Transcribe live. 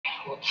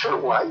Not sure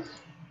why.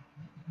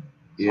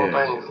 Yeah.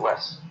 Sometimes it's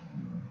less.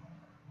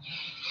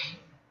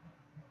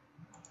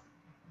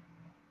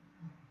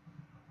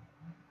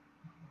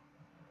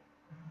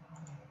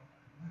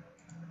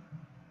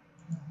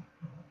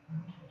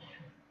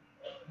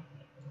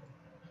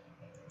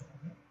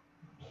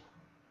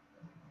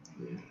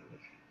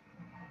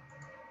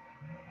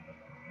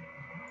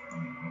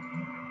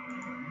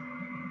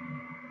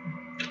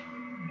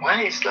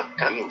 Why is not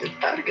coming the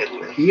target,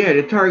 man? Yeah,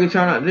 the targets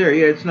are not there.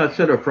 Yeah, it's not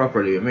set up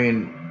properly. I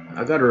mean,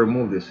 I gotta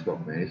remove this stuff,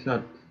 man. It's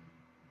not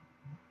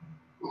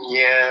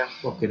Yeah.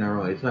 fucking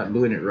around. It's not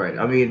doing it right.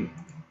 I mean,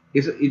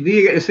 do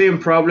you get the same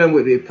problem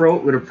with the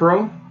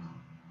Pro?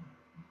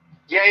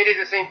 Yeah, it is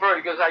the same Pro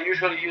because I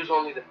usually use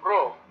only the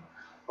Pro.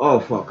 Oh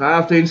fuck! I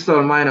have to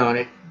install mine on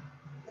it.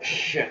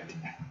 Shit.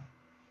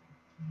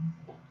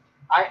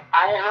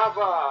 I have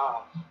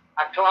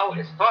a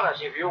cloud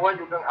storage. If you want,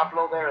 you can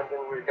upload there and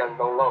then we can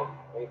download.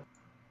 Right?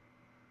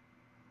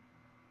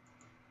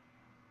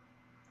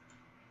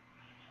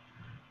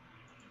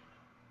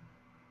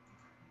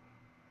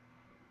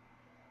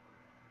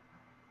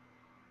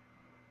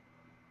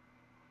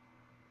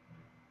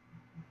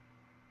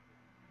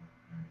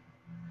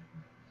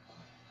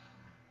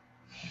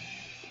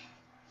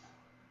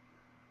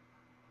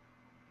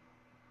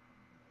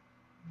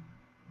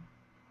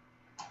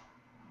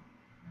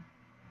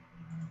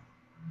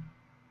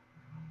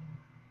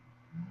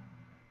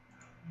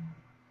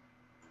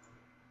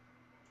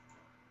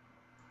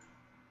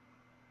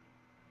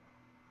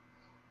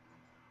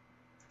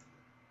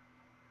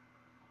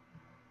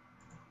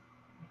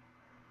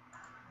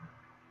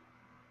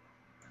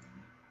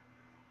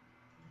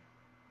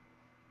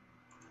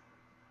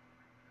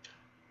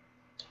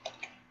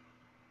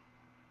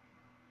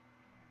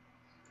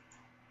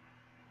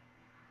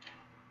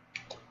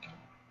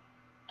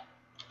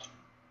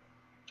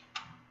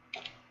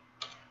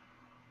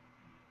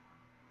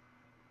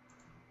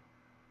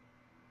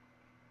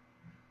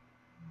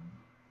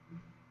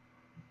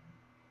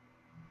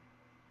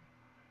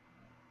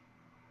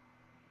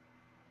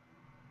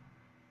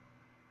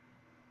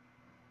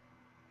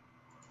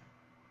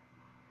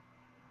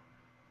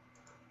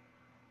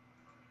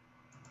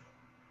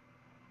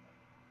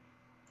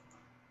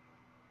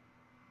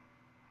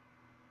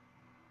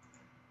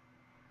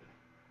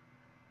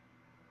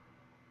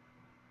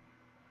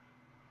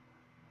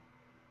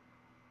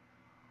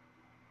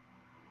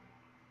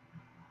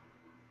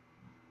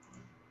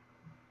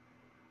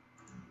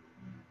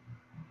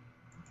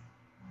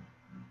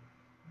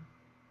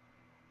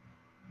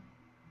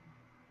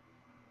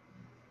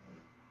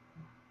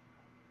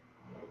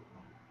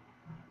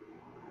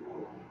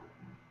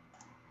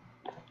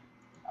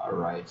 All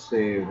right,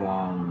 save.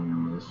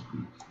 Let's see.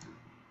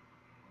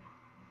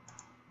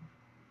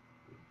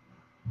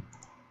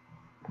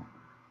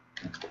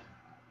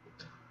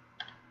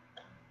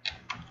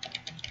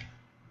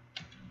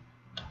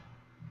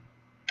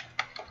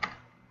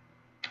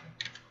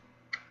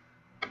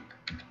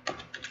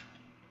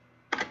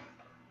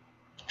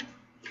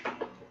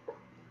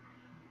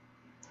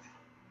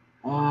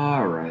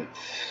 All right.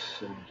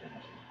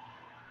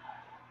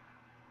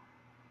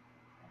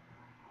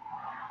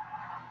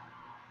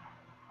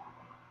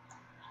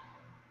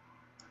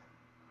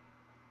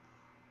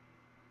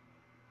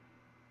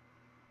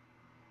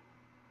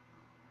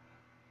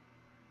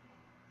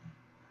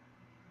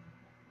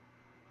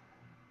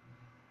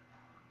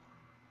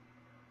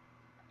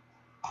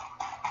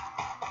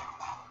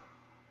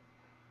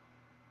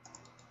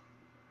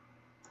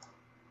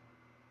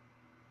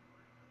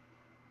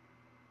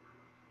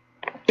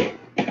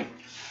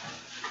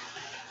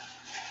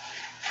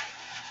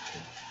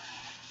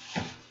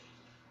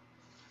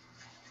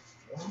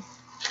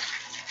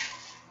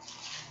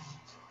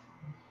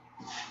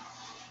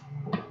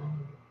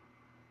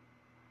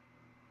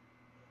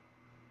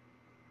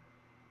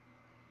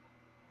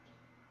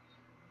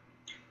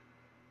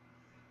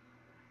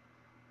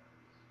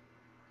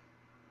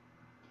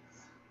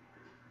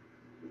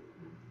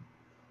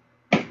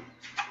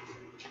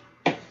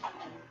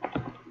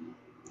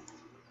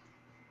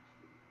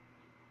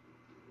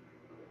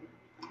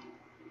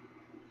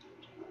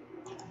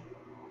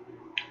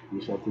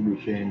 This have to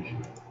be changed.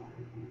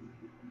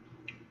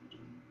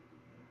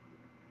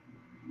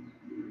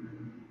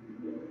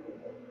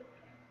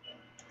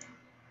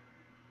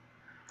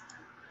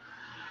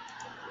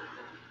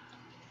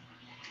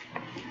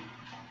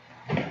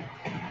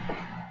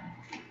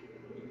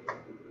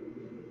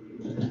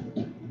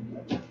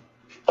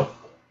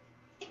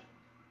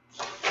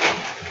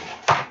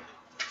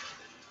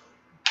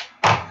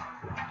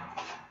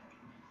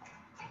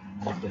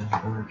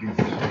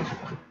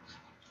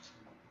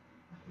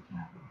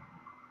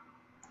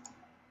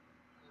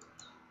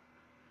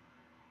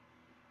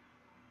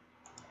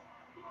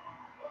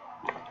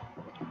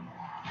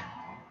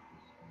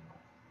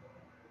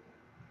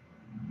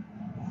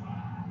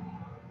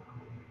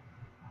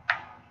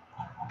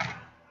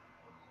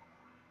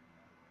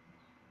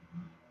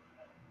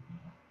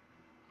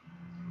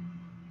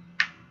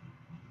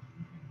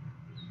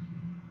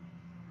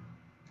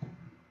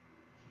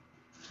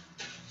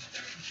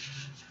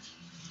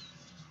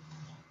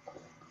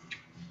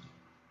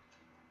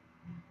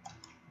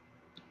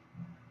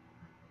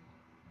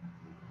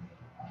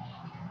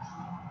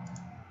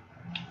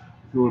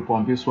 Fuel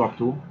pump is swapped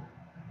too.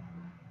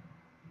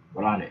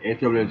 But on the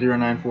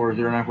HW094,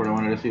 094, they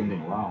wanted the same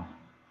thing. Wow.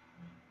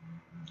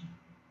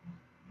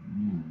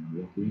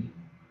 Okay.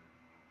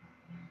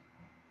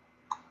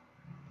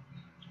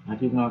 I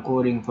keep not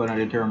coding for the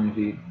determined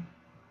feed.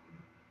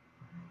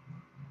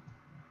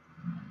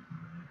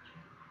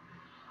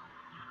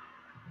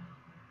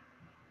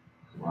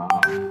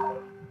 Wow.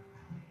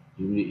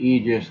 Give me the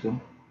Aegis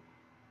too.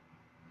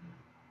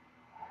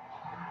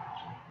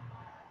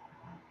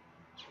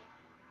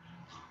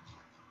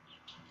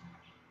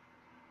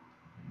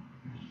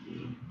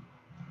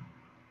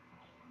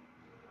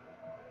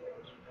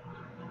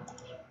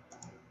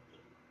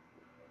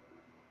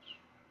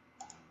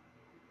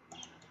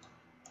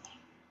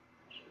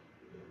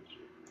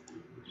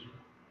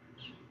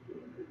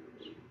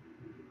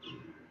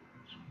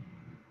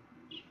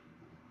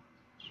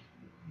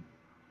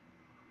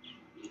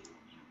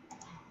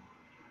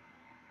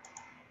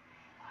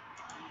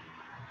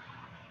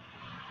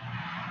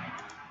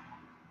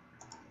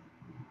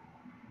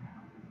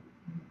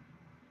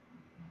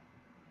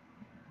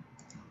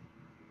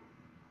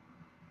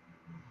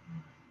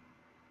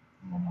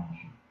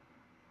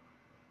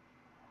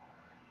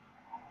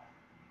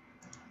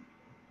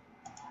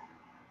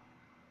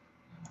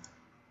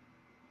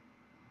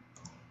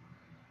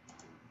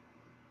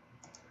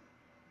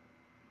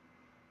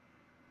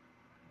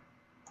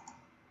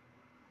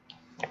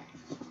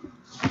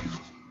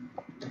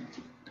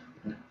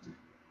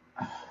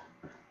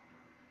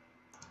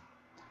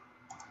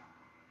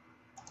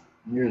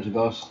 Here's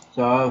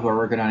Gustav, we're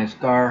working on his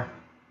car.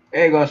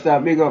 Hey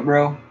Gustav, big up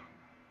bro.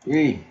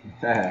 Hey.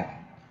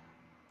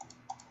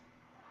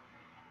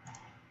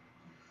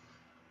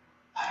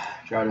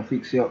 Try to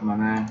fix you up my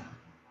man.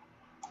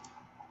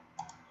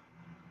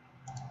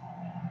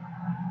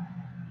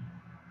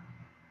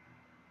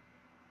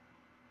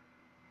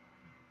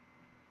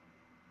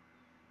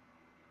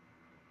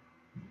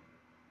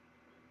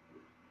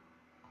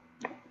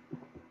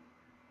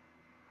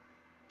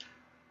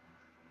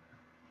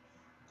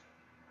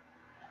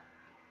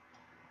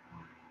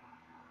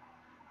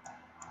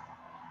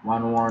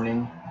 One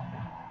warning.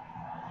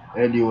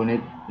 Head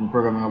unit in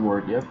programming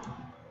abort, yep.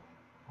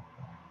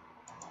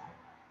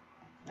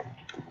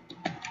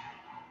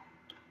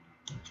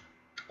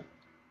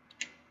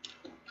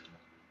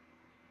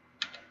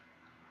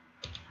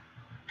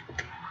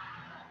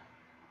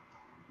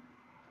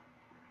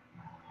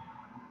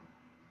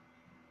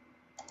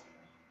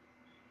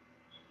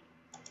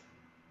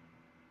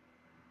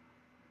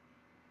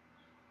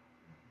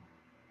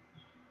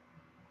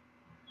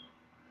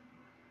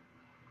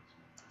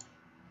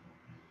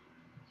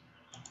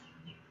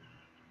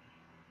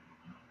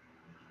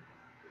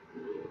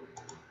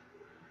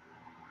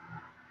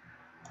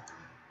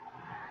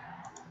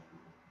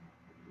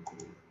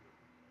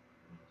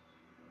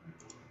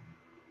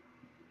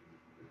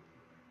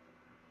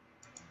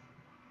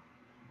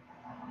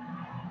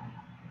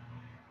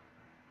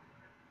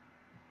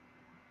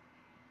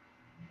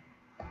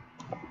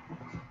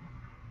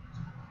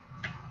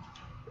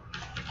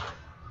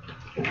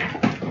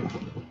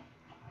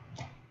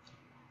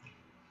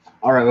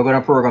 Alright, we're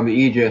gonna program the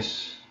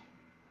Aegis.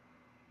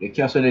 The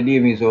CAS and the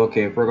DME is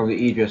okay. Program the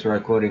Aegis,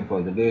 right coding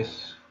for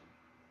this.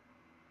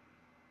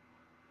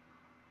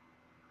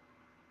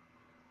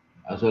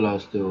 As well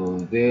as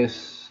to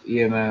this,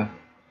 EMF,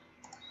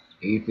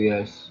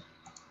 EPS,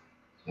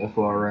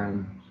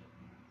 FRM,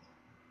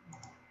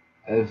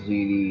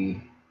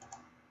 FZD,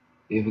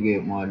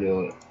 Navigate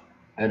module,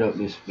 head-up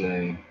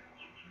display,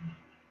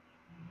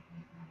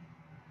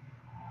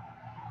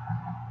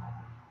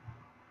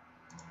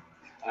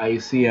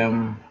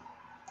 ICM,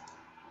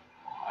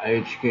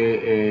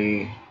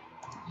 HKA,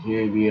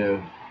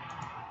 JBF,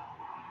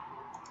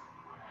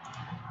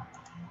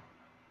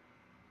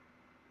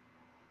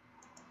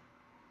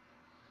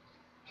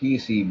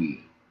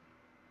 PCB.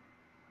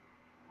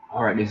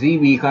 Alright, the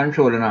ZB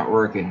controller not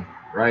working.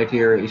 Right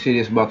here, you see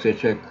this box that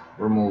check,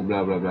 remove,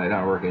 blah blah blah,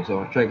 not working.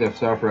 So check if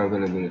software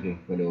availability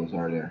for those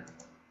are there.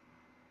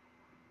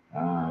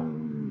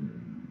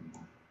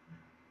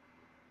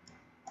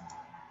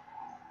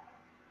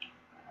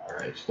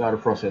 Alright, start the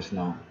process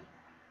now.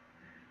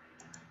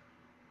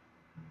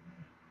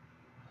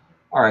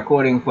 Alright,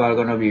 coding file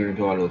gonna be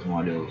into all those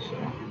modules. So.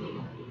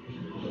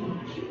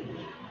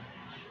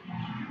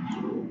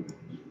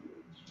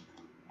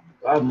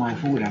 I have my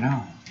food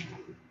now.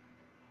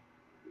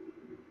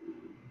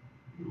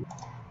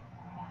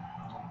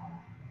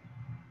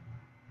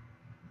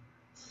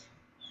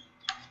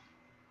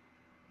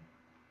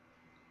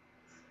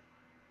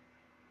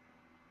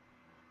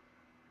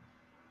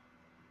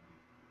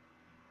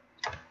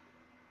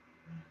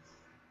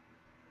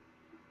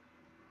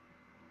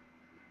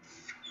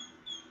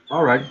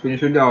 Alright,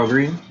 finish with the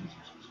green.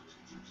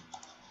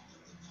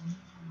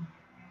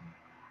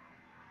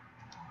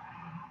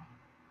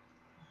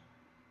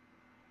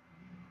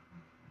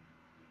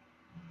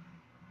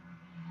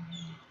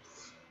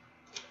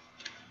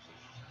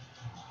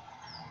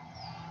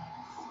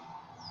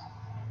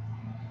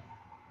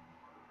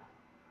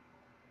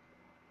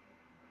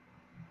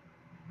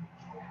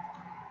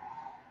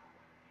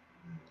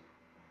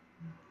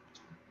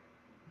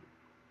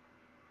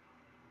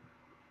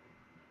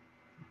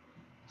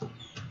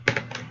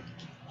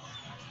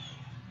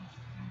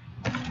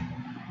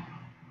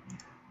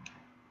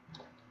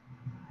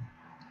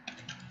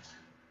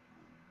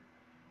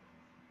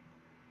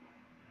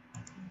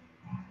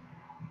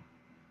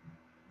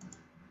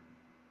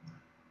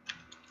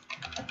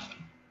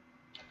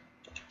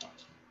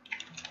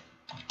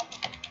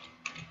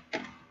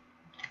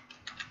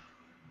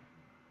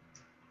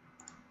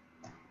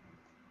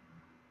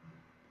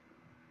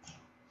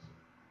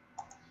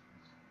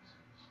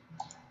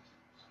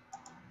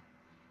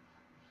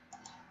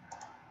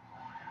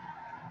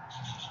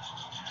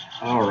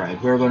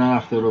 Alright, we're gonna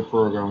have to do the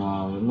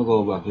program. Let me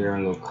go back here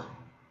and look.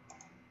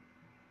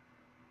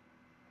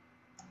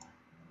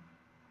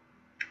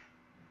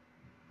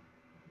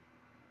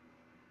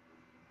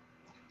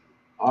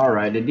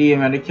 Alright, the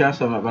DME and the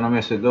CAS, I'm not gonna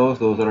mess with those.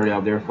 Those already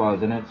have their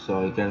files in it.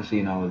 So you can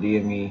see now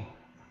DME,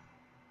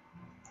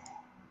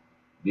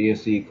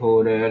 DSC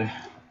coded.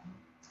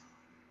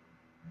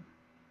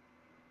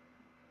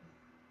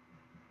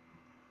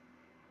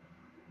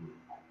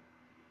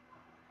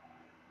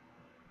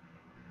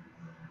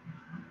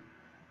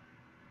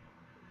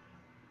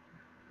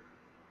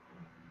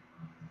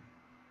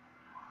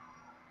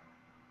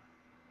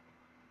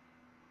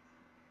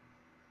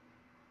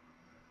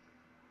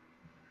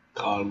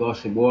 Call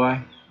Gussie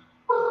boy.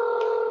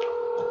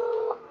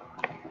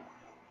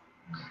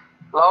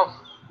 Hello?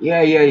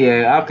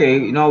 Yeah.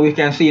 Okay, now we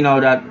can see now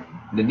that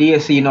the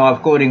DSC now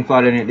have coding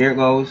file in it. There it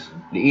goes.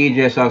 The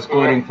EJS has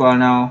coding file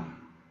now.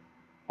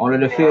 Only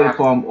the fuel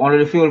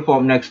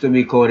pump next to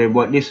be coded,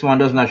 but this one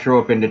does not show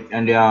up in the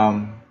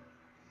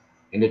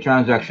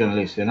transaction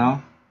list, you know?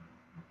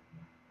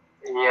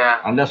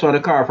 Yeah. And that's why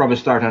the car probably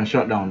start and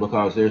shut down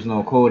because there's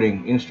no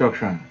coding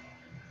instruction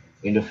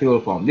in the fuel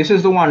pump. This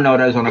is the one now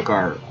that is on the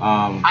car.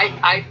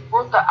 I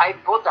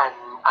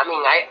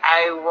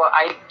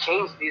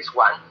changed this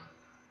one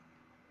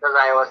because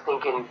I was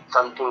thinking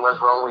something was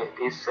wrong with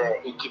this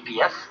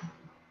EKPS.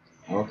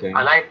 Okay. And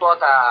I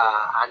bought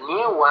a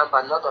new one,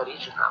 but not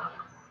original.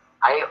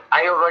 I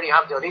already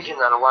have the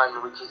original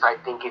one, which is, I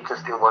think it's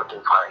still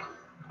working fine.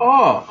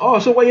 Oh,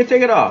 so why you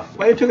take it off?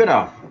 Why you took it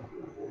off?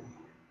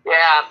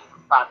 Yeah,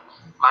 but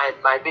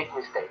my big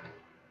mistake.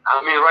 I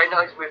mean, right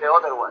now it's with the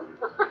other one.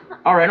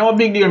 Alright, no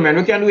big deal, man.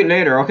 We can do it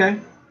later, okay?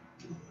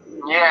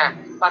 Yeah,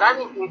 but I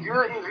mean, if you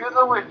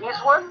do with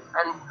this one,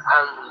 and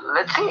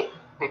let's see,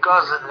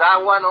 because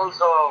that one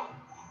also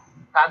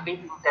can be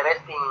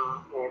interesting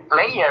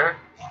player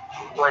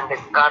when the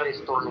car is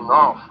turning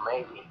off,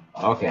 maybe.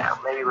 Okay. Yeah,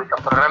 maybe we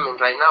can program it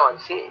right now and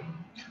see.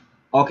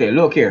 Okay,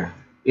 look here.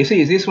 You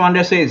see, is this one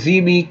that says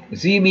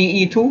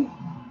ZBE2?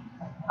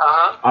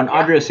 On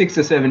address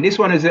 67. This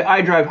one is the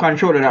iDrive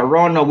controller that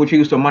run now, which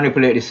used to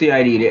manipulate the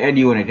CID, the head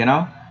unit, you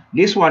know?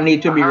 This one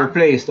needs to be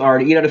replaced, or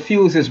either the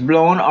fuse is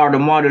blown or the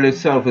module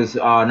itself is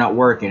not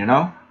working, you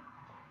know?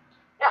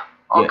 Yeah,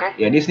 okay.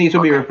 Yeah, this needs to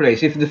be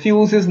replaced. If the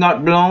fuse is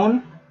not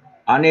blown,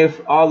 and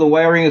if all the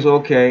wiring is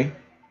okay,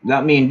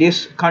 that means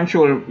this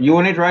control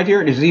unit right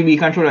here, the ZB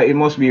controller, it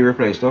must be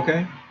replaced,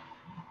 okay?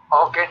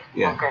 Okay.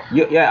 Yeah. Okay.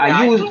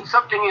 I think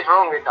something is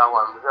wrong with that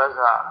one because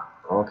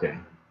okay.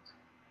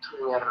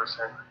 errors.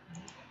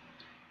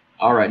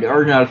 Alright, the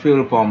original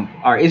fuel pump.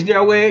 Alright, is there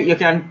a way you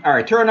can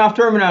turn off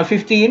terminal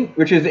 15,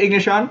 which is the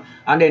ignition,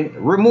 and then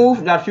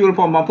remove that fuel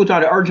pump and put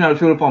on the original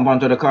fuel pump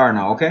onto the car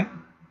now, okay?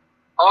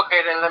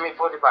 Okay, then let me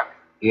put it back.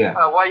 Yeah.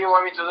 What you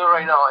want me to do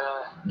right now?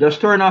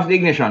 Just turn off the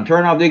ignition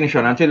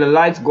until the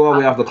lights go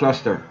away off the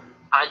cluster.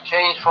 And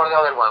change for the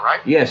other one,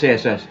 right? Yes.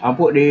 And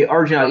put the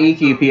original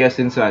EKPS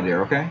inside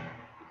there, okay?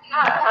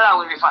 Yeah, that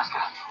will be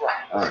faster. Yeah,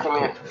 just give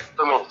me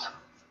 2 minutes.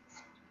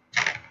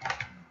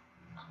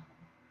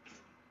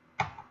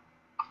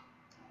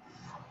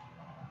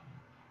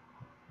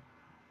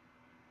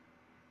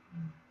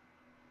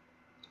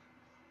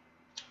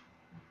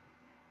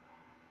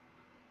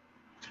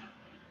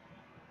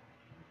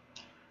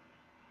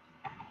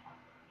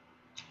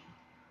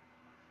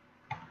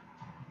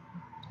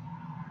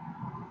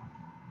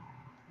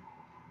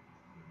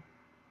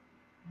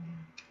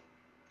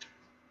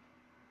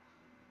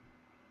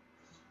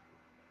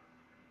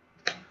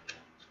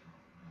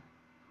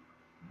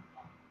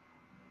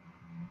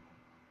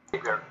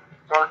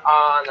 Turn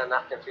on and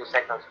after a few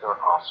seconds turn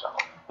off. So.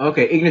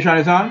 Okay, ignition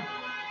is on?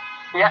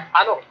 Yeah,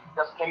 I know.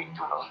 Just let me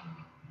turn on.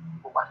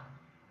 Move on.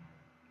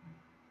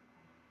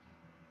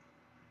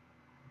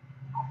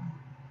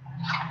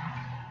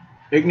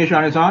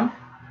 Ignition is on?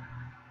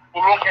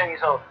 Ignition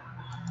is on.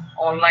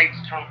 All lights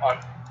turn on.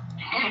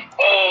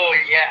 Oh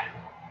yeah.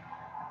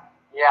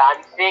 Yeah,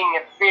 I'm seeing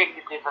a big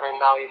difference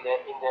now in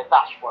the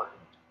dashboard.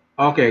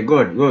 Okay,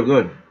 good.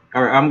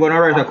 Alright, I'm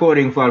gonna write a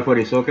coding file for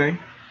this, okay?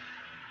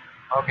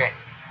 Okay.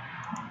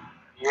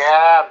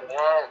 Yeah,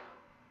 man.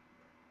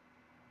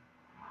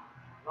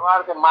 You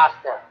are the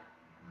master.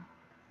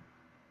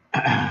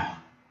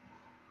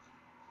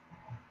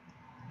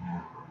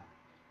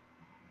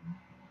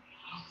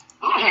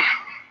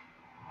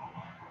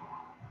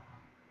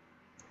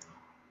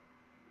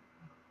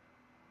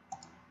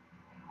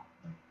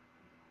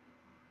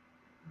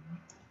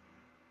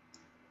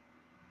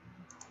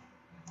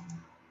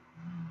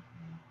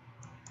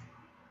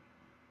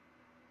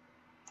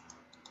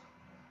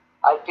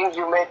 I think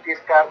you made this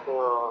car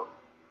to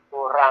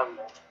run.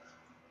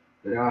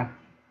 Yeah.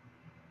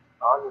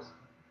 Honestly.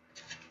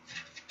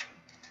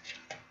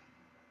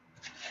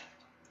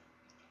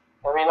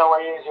 Let me know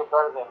when is your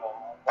birthday, man.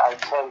 I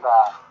send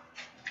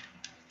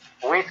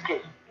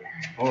whiskey.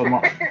 Oh,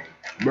 my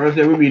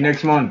birthday will be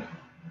next month.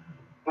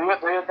 Do you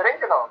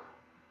drink it all?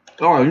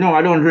 Oh, no,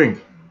 I don't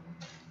drink.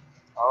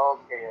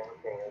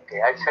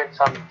 Okay. I sent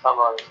some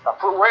other stuff.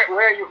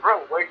 Where are you from?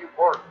 Where are you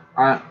born?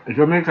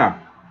 Jamaica.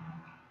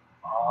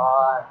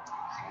 Oh,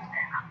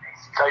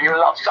 so you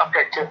love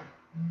soccer too?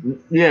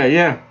 Yeah,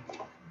 yeah.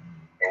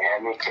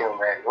 Yeah, me too,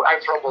 man.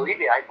 I'm from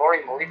Bolivia. I'm born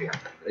in Bolivia.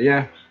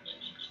 Yeah.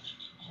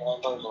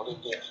 I'm from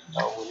Bolivia.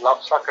 So we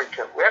love soccer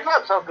too. We're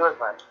not so good,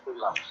 man. We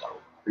love soccer.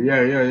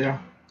 Yeah, yeah, yeah.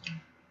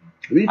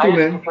 Me I too, used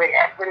man. to play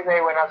every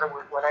day when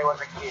I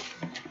was a kid.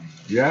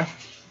 Yeah.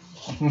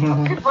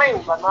 I'm still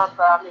playing, but not.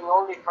 I mean,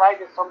 only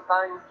Friday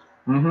sometimes.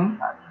 Mhm.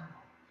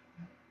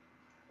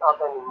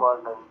 Not anymore,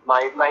 man.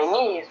 My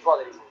knee is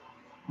bothering me.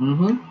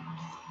 Mhm.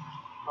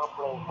 Not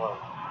playing more.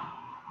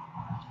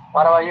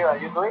 What about you? Are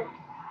you doing?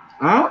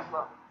 Huh?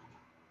 No.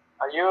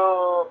 Are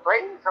you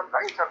playing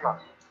sometimes or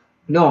not?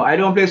 No, I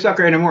don't play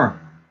soccer anymore.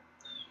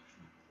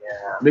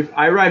 Yeah.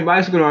 I ride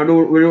bicycle.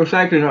 We do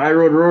cycling. I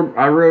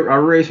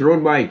race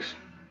road bikes.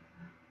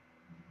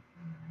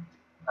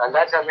 And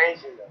that's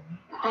amazing.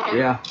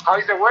 Yeah. How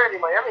is the weather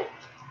in Miami?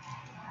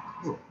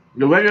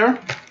 The weather?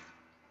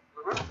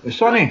 It's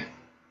sunny.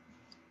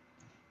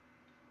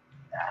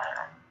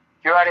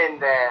 You are in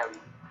the,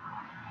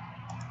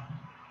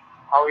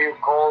 how you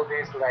call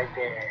this, like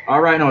the... All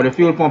right, now the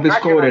fuel pump is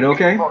coded,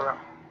 okay?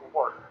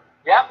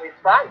 Yeah,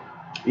 it's fine.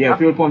 Yeah,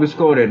 fuel pump is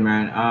coded,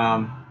 man.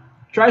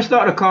 Try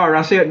start the car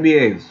and see how it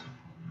behaves.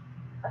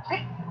 Let's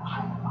see.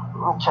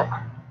 Let me check.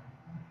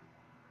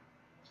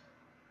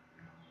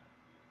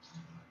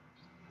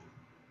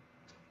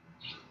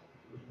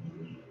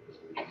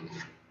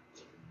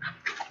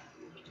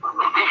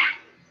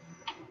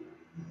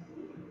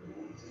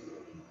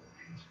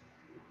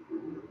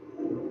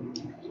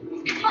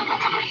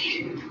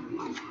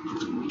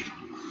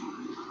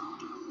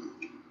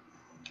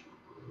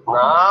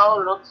 Now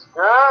looks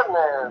good,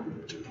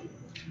 man.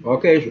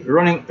 Okay, it's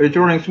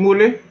running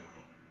smoothly.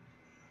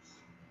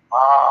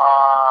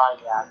 Ah,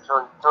 yeah.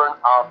 Turn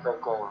off the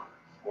game.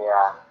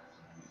 Yeah.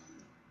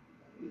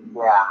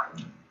 Yeah.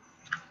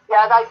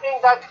 Yeah, and I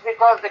think that's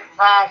because the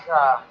CAS,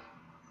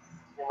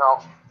 you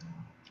know,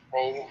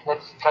 maybe.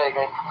 Let's try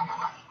again.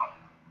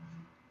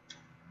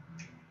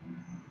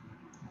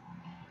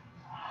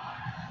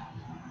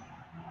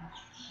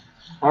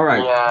 All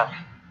right. Yeah.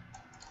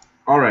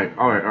 All right.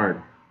 All right. All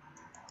right.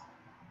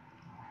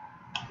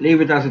 Leave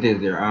it as it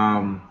is there.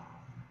 I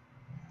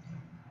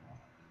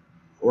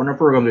want to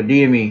program the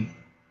DME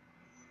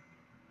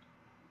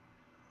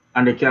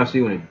and the CAS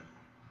unit.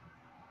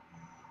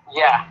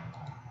 Yeah.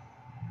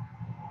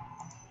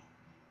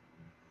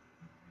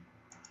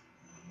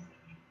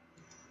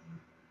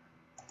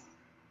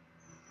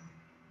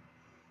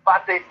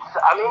 But I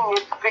mean,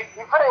 it's big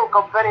different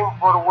comparing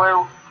for where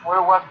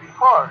it was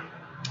before.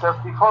 Because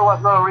before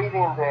was not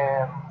reading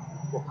the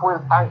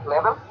fuel tank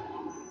level.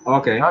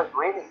 Okay. Now it's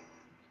reading.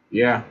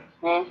 Yeah.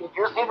 If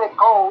you see the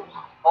code,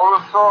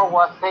 also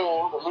was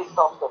saying the list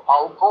of the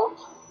power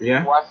codes.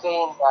 Yeah. Was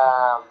saying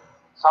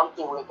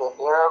something with the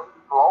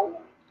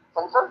airflow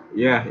sensor.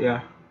 Yeah.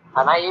 Yeah.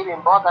 And I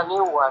even bought a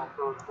new one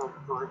to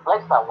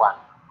replace that one.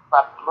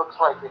 But looks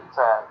like it's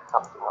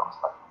something else.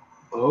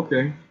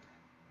 Okay.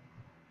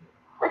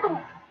 We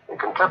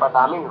can try, but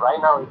I mean, right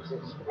now it's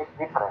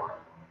different.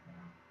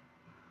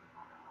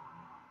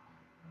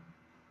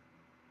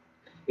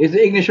 Is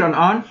the ignition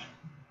on?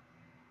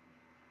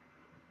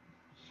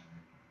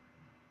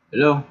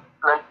 Hello?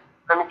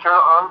 Let me turn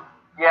it on.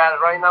 Yeah,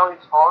 right now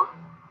it's on.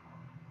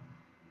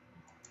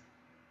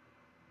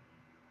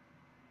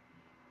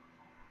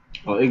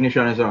 Oh,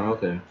 ignition is on.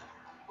 Okay.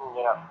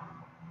 Yeah.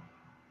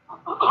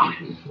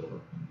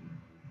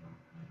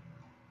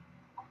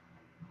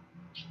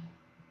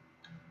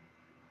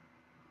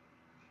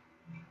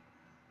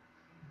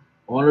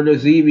 Only the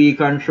ZB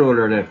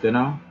controller left, you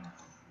know?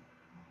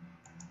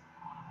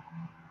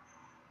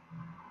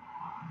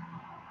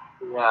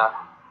 Yeah.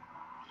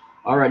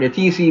 All right, the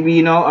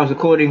TCB now has a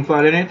coding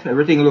file in it.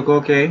 Everything look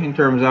okay in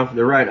terms of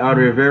the right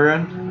hardware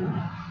variant.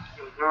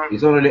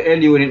 It's only the L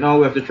unit now.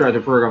 We have to try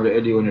to program the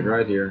L unit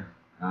right here.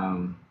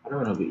 I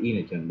don't know if the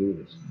unit can do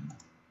this.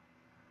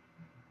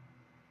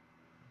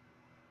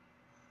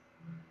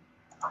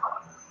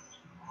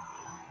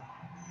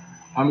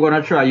 I'm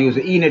gonna try use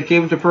the Ethernet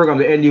cable to program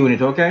the L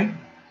unit, okay?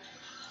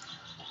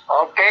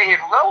 Okay, if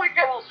not, we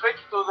can switch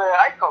to the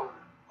icon.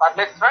 But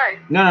let's try.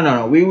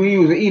 No. We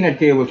use the Ethernet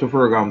cable to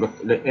program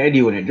the L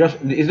unit.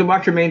 Is the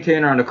battery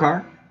maintainer on the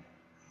car?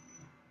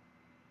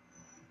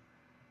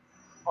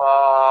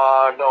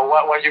 No,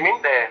 what do you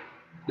mean there?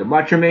 The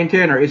battery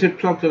maintainer, is it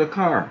plugged to the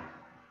car?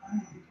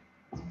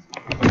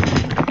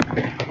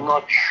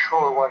 Not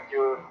sure what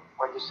you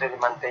said,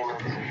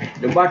 maintenance.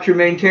 The battery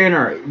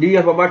maintainer. Do you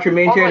have a battery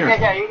maintainer? Oh,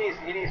 yeah,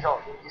 it is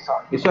on.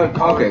 It's on.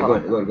 Okay,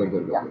 good.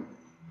 Yeah.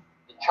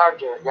 The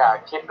charger, yeah,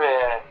 keep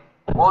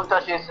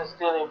voltage is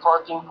still in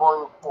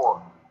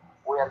 14.4.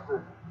 We are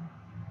good.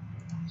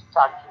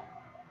 Charging.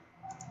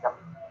 Yep.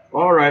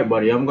 All right,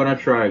 buddy. I'm gonna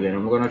try again.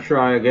 I'm gonna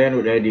try again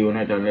with that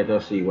unit and let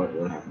us see what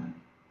will happen.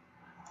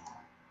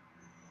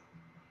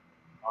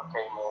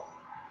 Okay, man.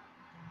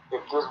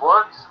 If this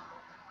works,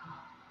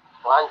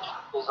 lunch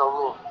is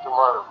on me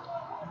tomorrow.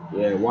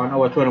 Yeah, 1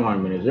 hour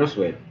 21 minutes. Just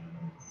wait.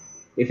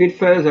 If it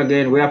fails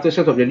again, we have to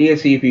set up the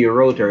DHCP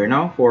router, you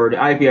know, for the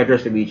IP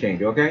address to be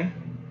changed. Okay?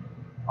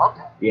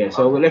 Yeah,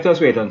 so let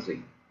us wait and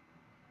see.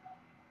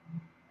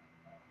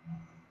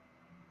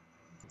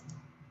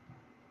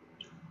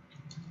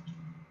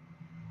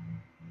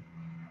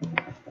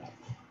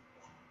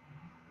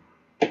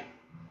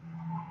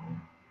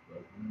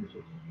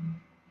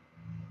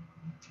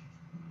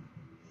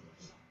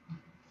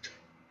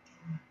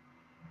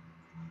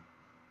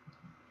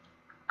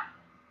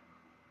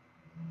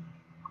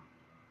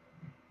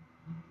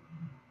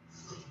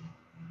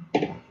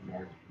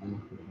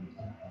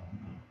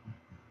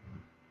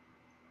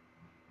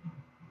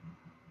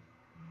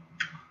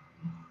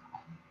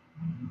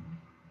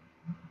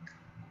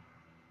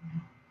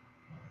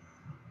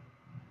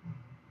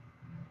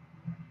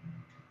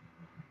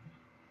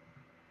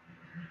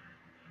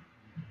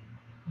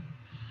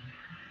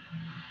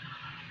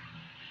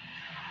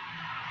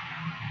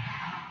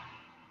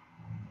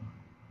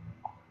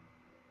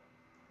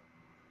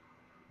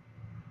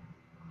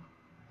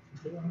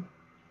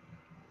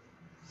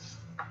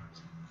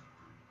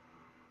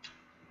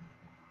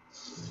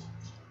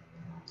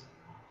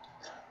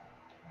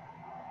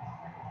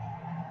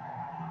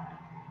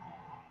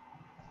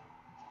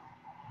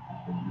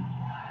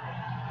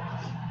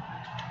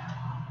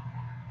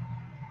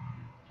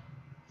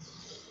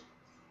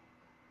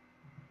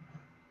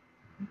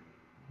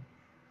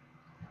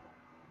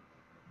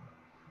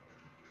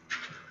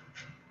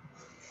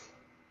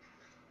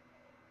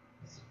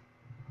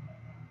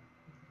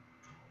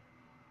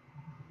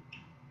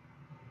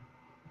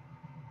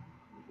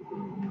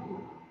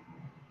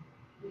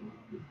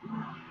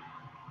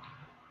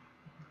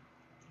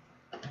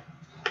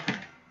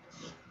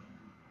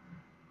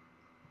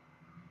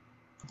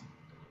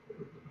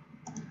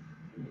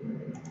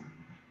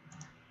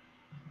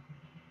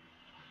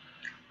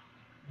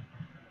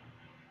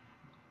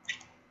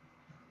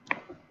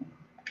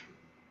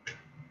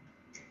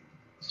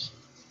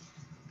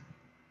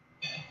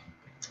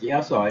 Yeah,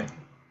 I saw it.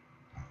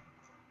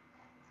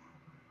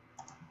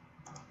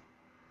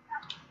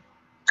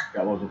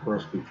 That was the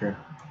first picture.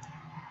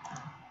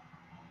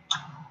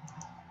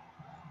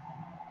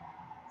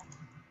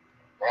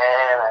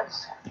 Man,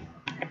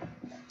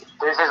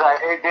 this is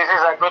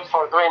a good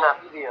for doing a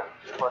video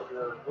for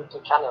your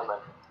YouTube channel, man.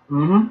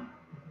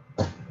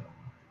 Mm-hmm.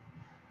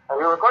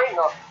 Are you recording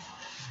now?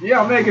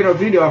 Yeah, I'm making a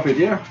video of it,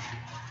 yeah.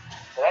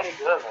 Very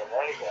good, man,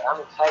 very good.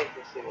 I'm excited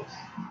to see this.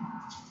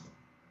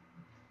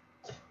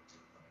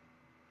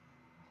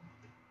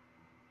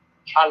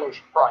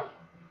 Challenge Prime.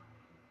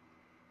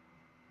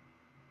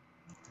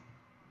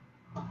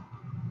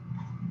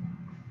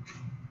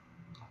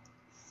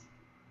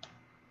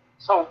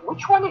 So,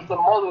 which one is the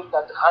model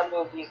that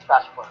handles these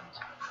dashboards?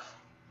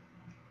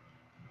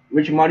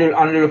 Which model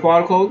under the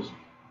fault codes?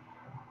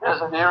 Yes,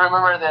 do you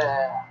remember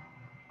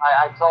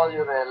I told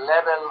you the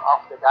level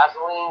of the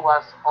gasoline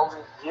was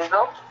always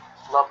 0,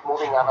 not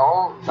moving at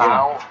all.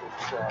 Now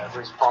it's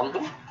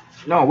responding.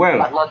 No,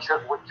 well, I'm not sure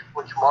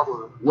which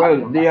model.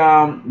 Well,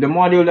 the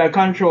module that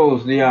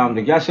controls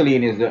the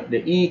gasoline is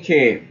the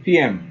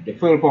EKPM, the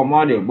fuel pump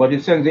module, but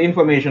it sends the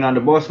information on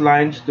the bus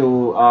lines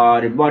to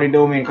the body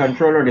domain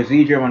controller, the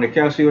ZGM and the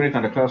CAS unit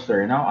and the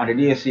cluster, you know, and the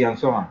DSC and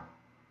so on.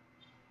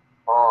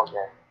 Oh, okay.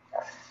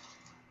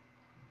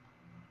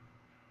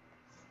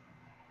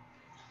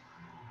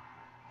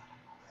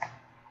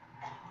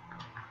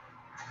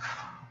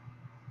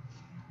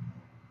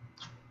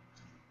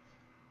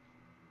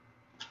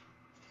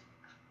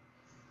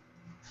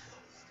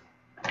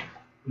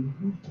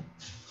 Mm-hmm.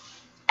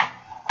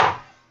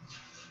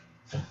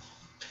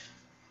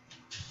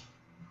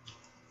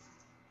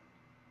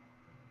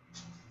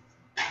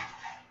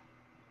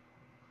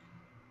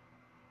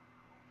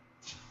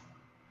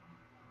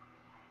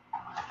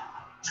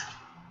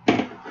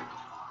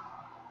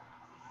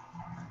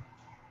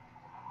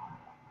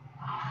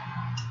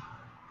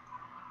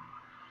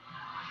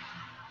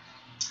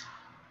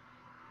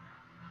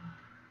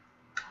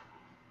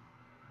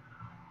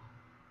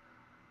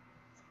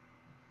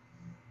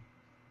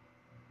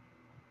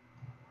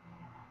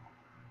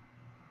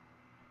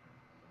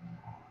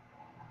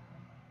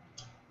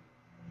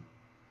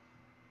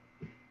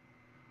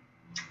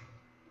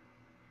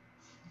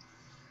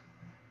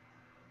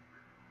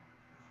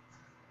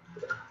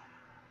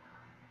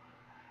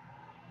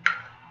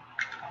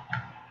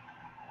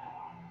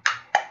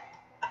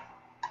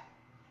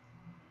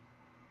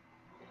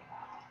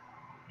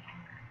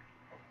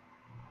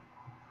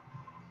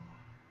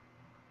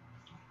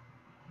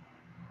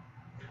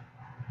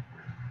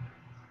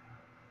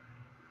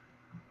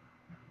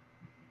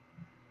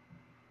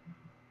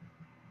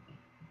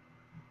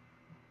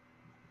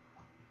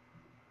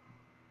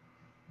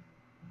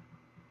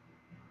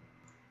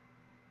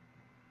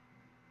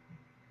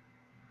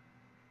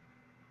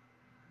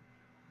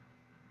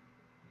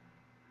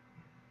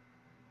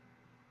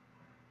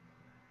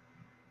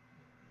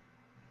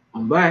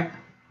 I'm back.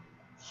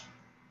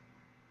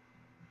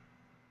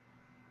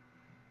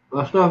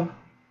 What's up?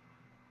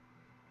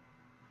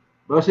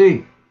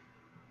 Bussy?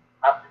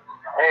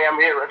 Hey, I'm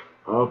here, Rick.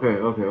 Okay.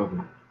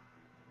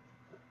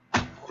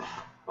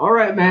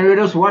 Alright, man, we're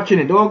just watching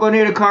it. Don't go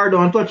near the car,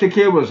 don't touch the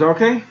cables,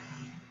 okay?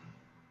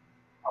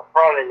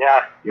 problem.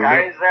 Yeah,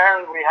 guys,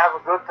 there we have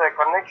good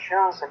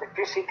connections,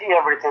 electricity,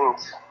 everything.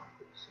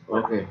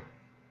 Okay.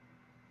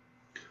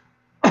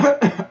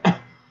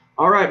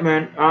 All right,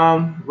 man.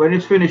 When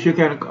it's finished, you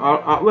can.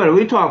 Well,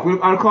 we talk.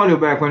 I'll call you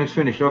back when it's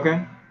finished.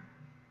 Okay.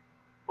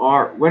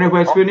 Or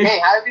whenever it's finished.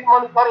 Okay, I'll be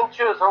monitoring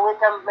too, so we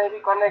can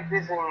maybe connect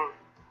this in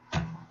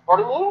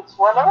 40 minutes,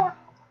 1 hour.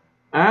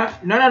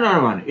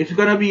 No, man. It's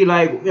gonna be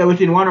like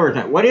within 1 hour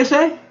time. What do you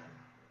say?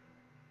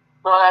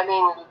 So I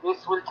mean,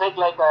 this will take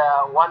like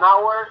 1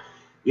 hour.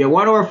 Yeah,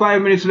 1 hour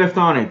 5 minutes left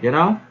on it. You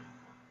know.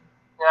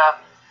 Yeah.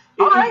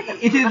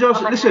 It is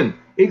just listen.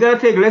 It gotta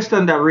take less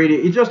than that really.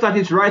 It's just that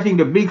it's writing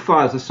the big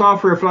files. The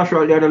software flash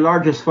out, they are the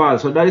largest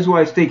files, so that is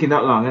why it's taking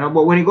that long. You know.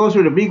 But when it goes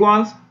through the big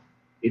ones,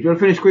 it will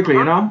finish quickly.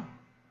 You know.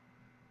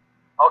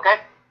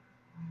 Okay.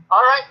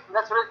 All right.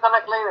 Let's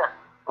reconnect later.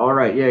 All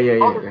right. Yeah.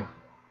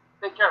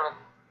 Take care, man.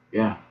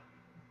 Yeah.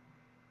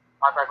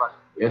 Bye.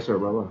 Yes, sir.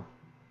 Bye.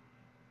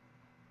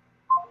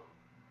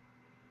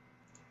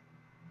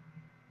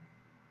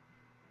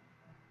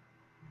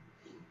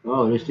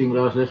 Oh, this thing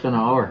lasts less than an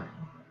hour.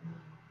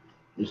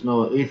 It's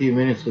now 18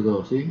 minutes to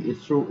go. See,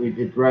 it's true.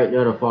 It's right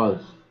there. The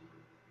files.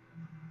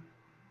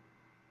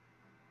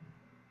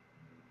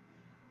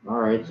 All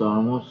right, so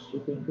almost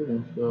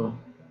finished. So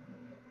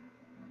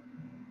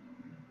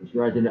it's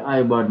right in the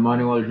iBot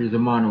manual, which is the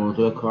manual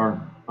to the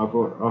car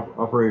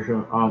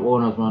operation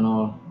owner's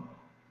manual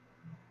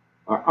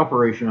or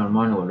operational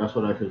manual. That's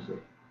what I should say.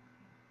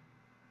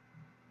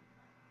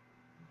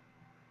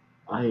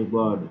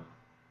 iBot.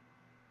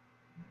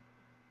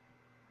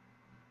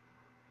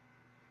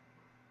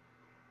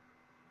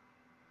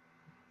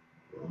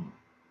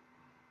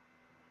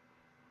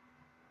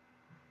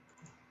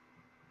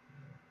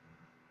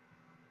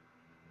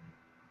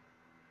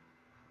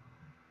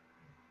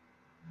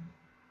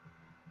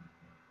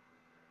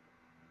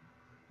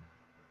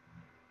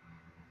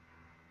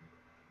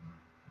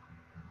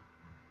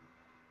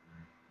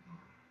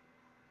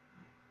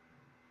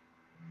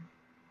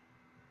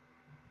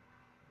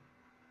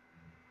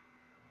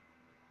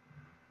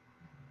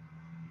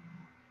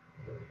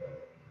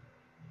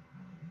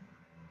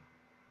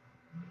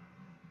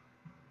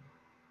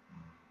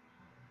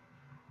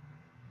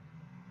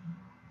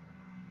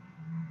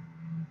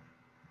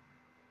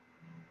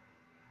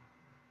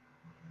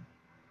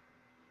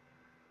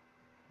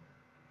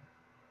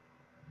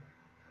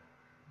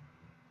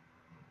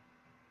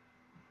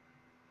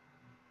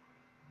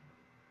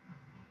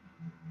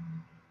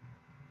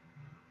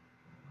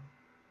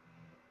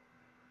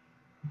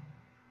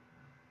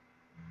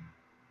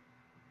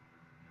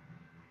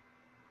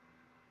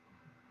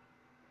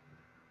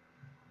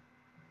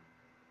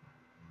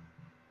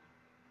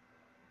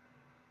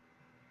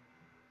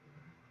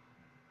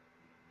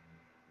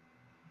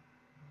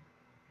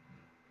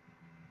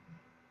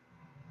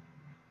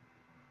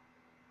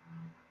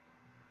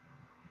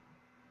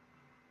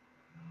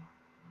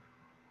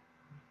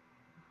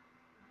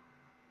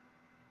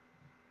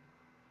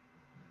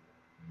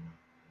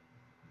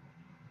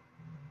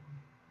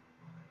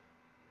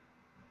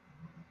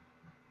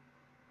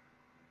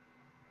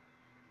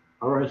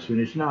 All right, it's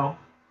finished now.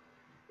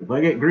 If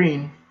I get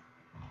green.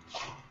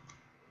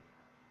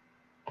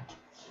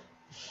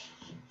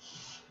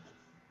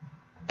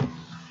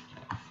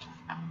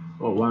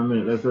 Oh, 1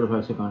 minute, left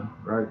 35 seconds.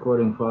 Right,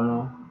 coding file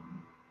now.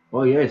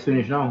 Oh yeah, it's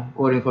finished now.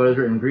 Coding file is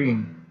written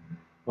green.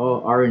 Oh,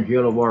 orange,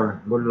 yellow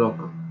bar. Good luck.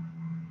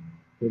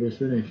 It is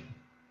finished.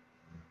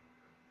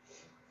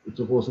 It's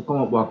supposed to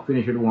come up back,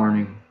 finish with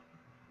warning.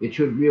 It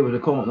should be able to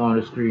come up now on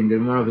the screen. The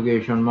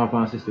navigation map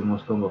and system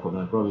must come back up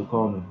and probably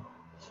call me.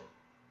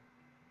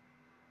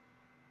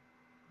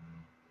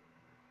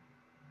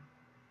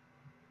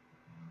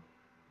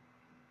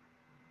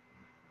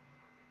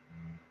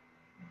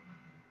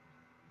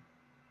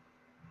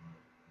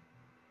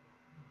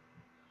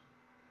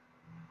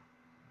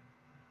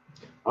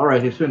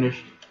 Alright, it's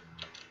finished.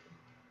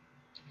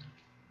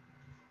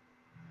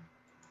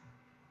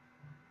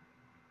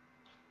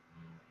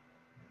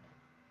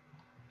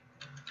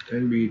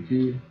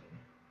 NBT.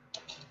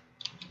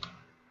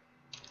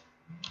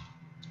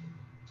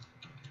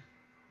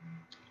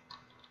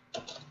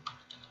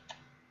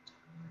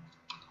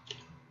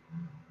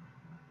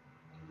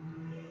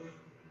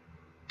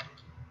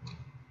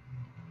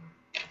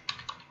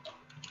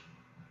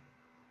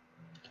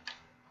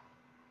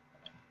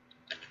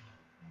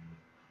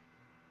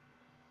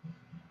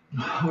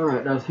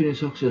 Alright, that's finished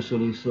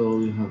successfully, so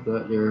we have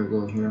that. There we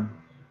go here.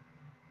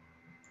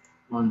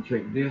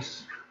 Uncheck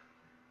this.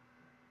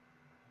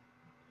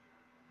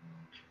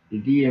 The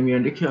DME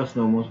and the CAS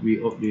now must be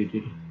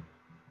updated.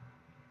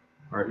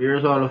 Alright,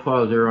 here's all the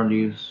files there on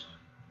these.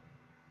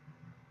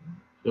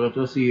 So let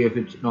us see if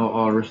it's now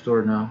all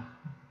restored now.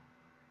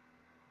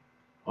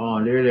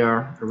 Oh, there they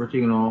are.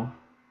 Everything now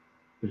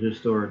is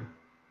restored.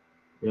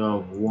 We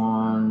have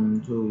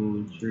 1,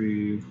 2,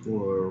 3,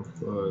 4,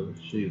 5,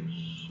 6,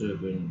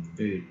 7,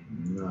 8,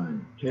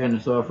 9, 10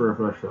 software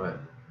flash file.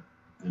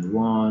 And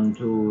 1,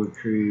 2,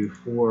 3,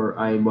 4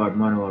 iBot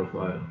manual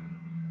file.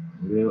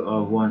 We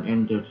have one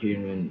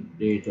entertainment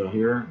data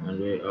here, and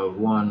we have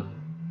one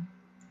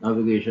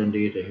navigation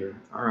data here.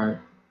 Alright.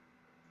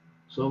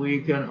 So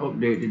we can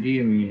update the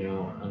DME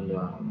now and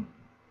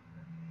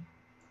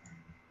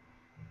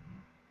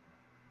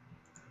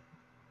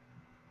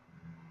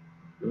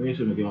let me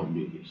see if we can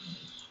update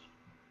this.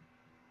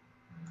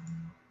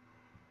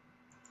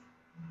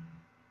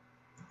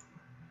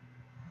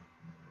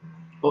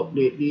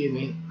 Update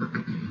DME.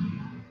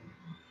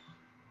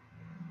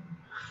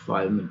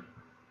 5 minutes.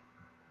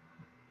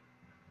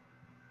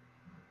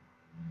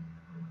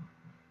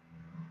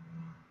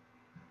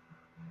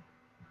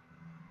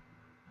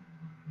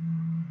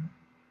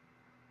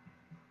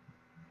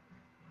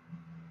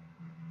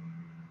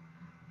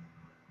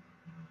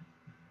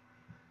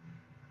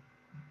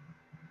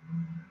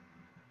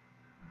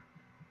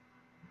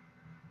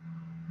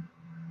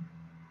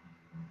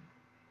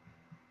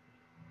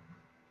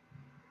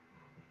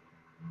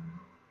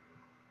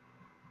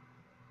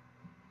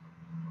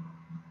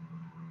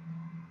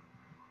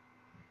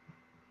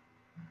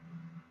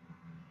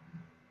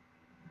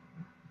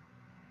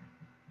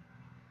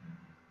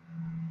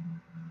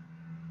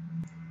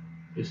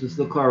 This is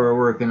the car we're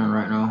working on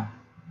right now.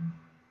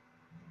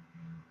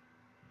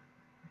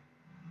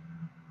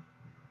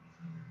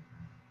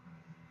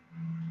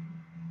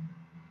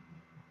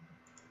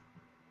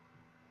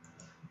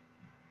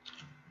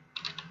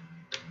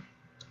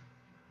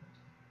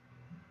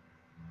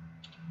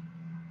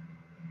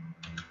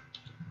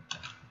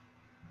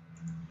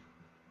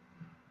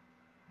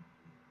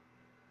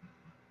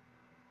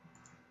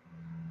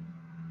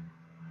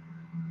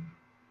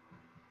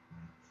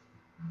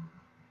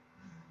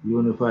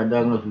 Unified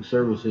Diagnostic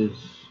Services.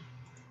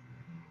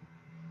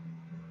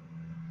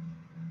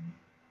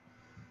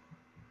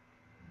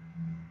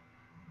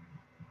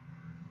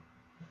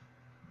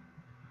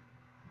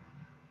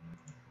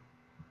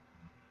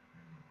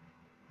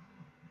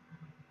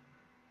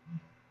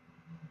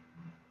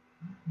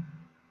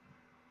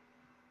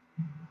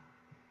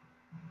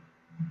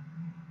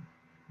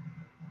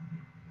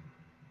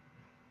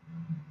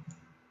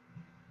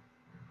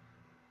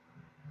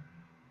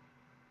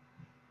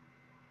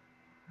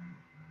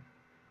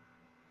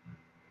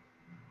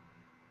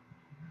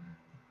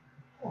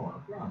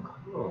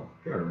 Oh,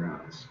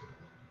 paradise.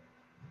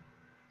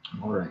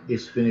 Alright,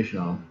 it's finished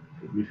now.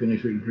 We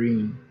finished with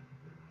green.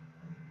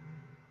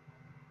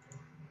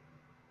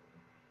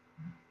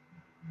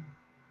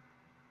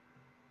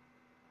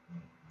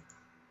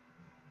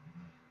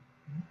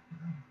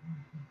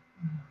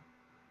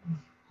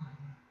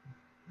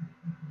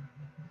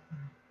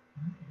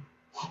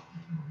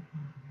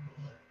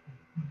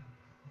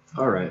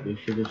 Alright, this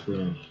shit is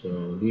finished. So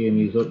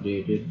DME is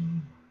updated.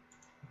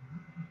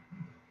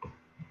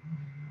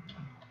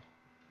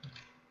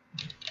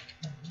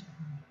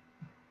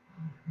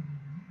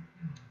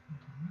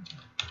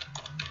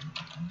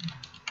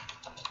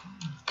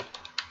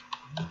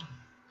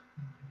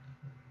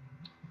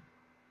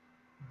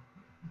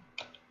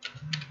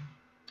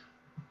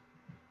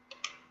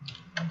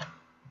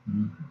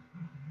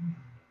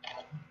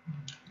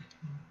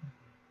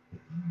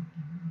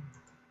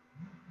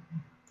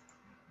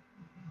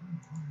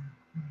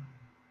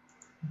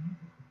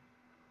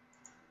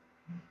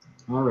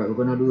 Alright, we're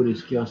gonna do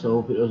this CAS. I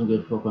hope it doesn't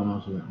get fucking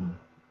awesome right now.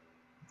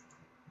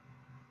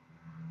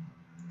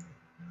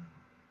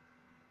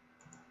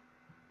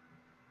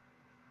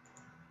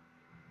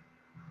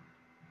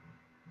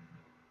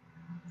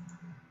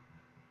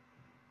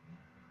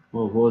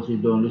 Oh,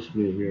 voltage don't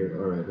display here.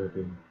 Alright,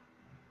 okay.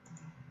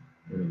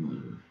 Never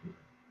mind.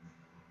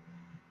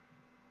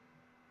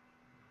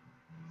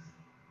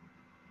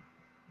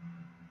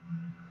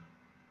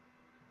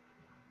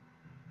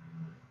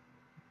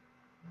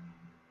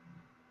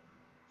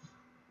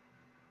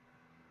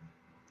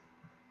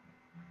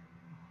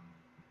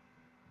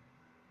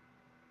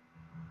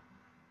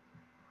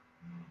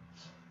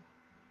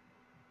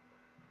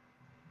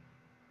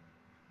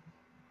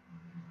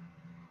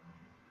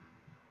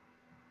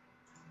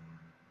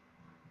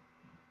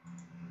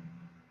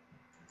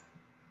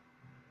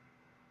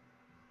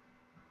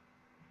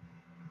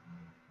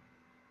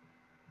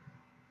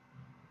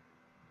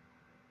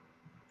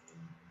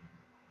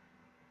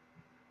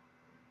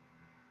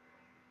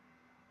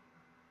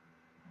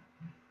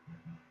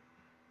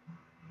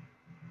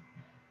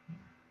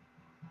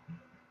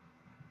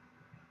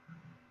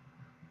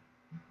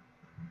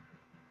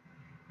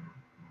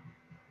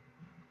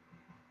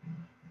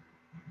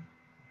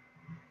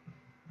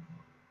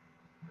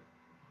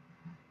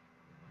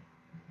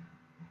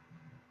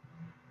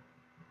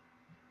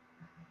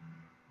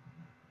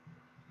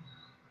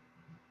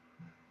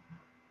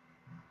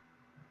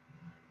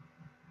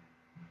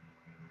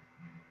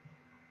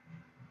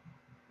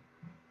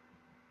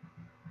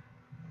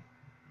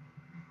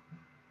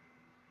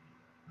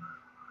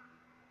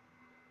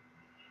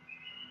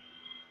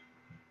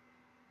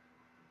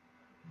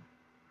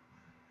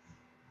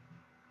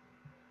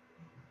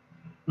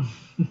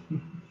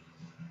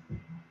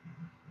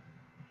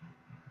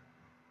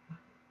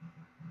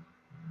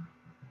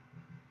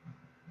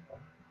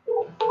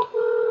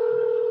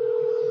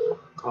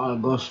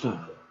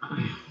 Augusta.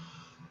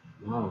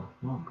 Wow,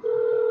 fuck.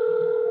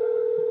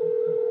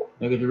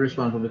 Negative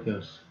response from the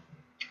CAS.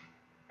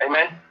 Hey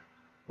man.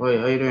 Hey,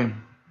 how you doing?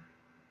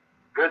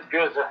 Good,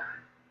 good.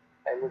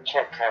 Let me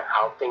check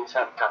how things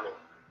are coming.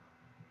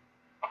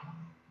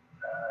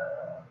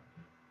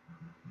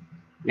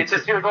 It's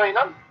still going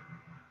on?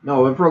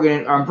 No, I'm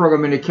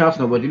programming the CAS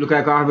now, but you look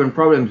like I'm having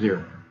problems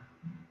here.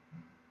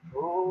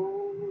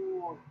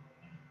 Ooh.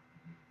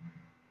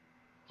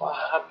 What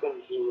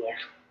happened here?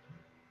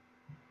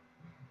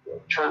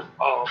 Turn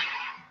off.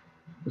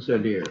 What's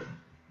that there?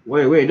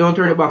 Wait, don't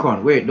turn it back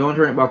on. Wait, don't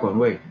turn it back on.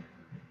 Wait.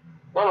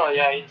 No,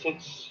 yeah,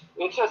 it's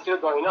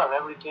still going on.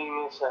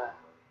 Everything is.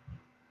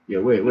 Yeah,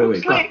 wait.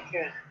 Like,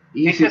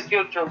 it's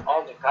still turned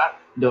on the car.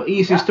 The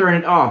easy is turn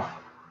it off.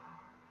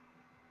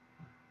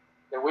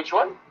 The which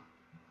one?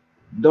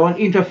 Don't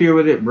interfere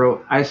with it,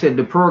 bro. I said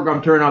the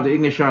program turn off the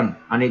ignition,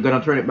 and it's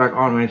gonna turn it back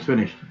on when it's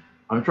finished.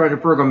 I'm trying to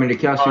program in the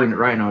CAS unit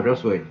right now.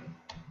 Just wait.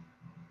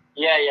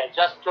 Yeah,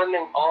 just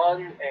turning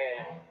on.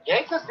 Yeah,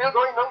 it's still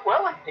going on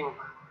well, I think.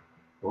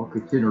 Okay,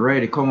 it's in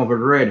red. It come up with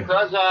red.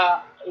 Because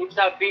it's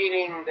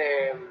beating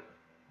the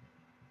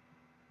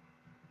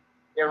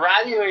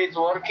radio is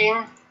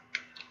working.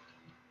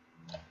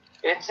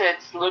 It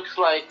looks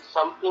like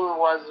something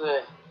was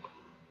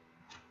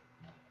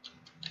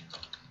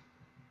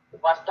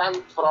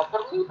done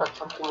properly, but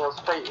something else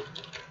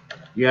failed.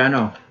 Yeah, I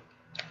know.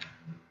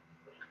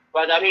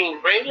 But I mean,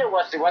 radio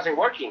wasn't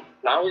working.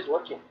 Now it's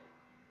working.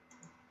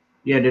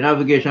 Yeah, the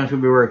navigation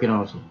should be working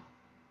also.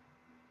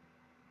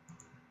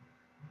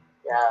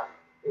 Yeah.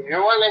 If you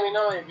want, let me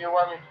know. If you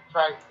want me to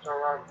try to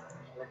turn on,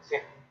 let's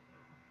see.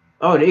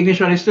 Oh, the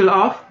ignition is still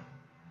off?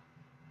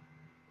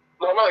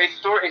 No, it's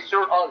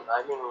still on.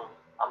 I mean,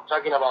 I'm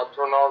talking about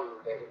turn on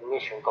the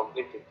ignition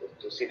completely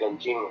to see the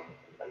engine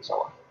and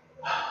so on.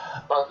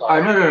 But,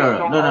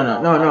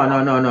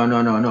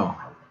 No.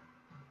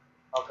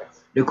 Okay.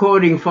 The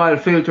coding file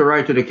failed to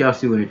write to the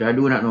CAS unit. I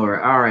do not know.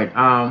 Alright,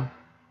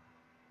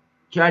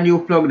 can you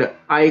plug the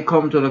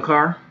icon to the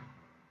car?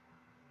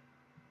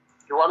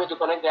 You want me to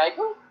connect the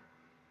icon?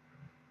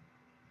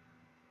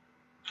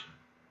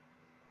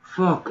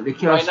 Fuck, the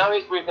CAS. Right now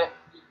it's with the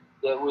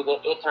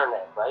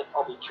Ethernet, right?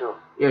 I'll be true.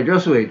 Yeah,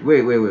 just wait.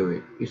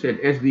 You said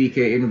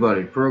SDK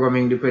invalid.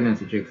 Programming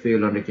dependency check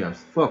failed on the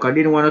CAS. Fuck, I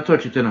didn't want to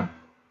touch it enough.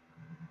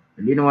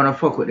 I didn't want to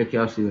fuck with the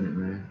CAS unit,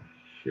 man.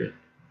 Shit.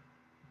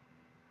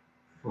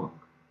 Fuck.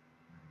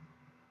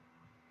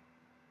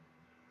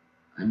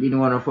 I didn't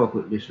want to fuck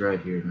with this right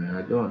here, man.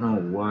 I don't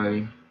know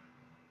why.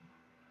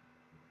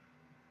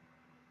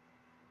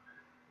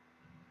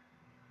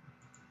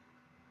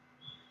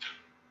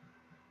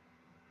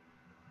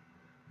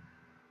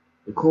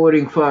 The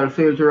coding file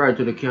failed to write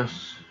to the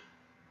CAS.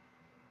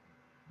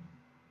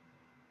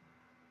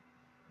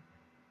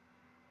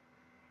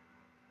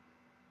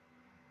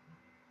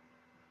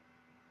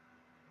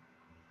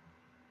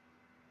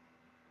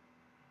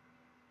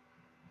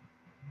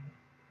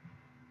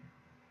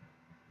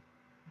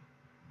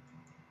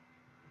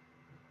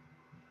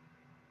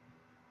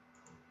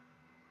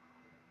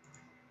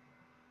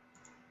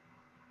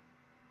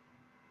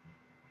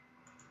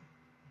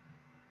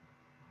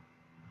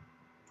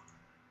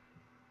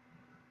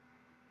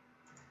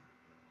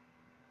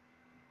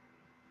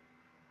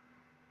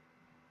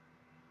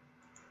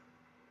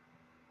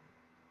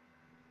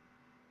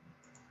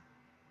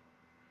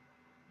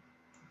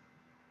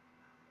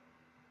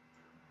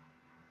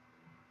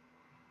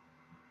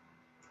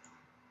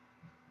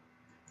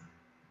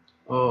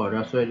 Oh,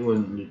 that's why it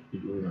wasn't.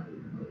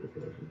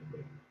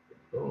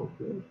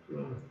 Okay.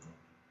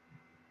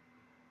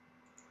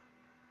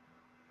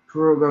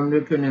 Program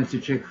dependency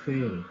check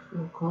failed.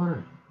 Oh,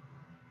 correct.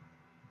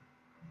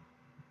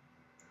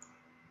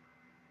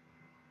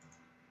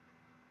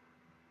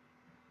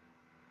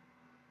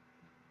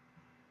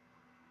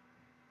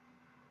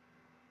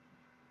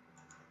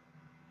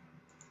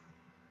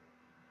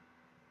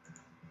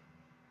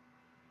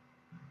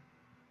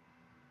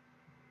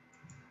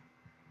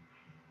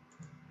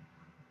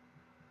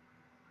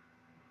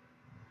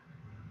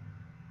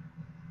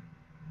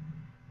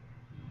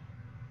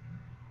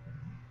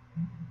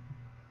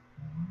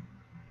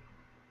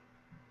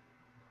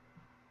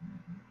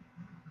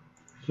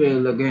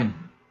 Failed again.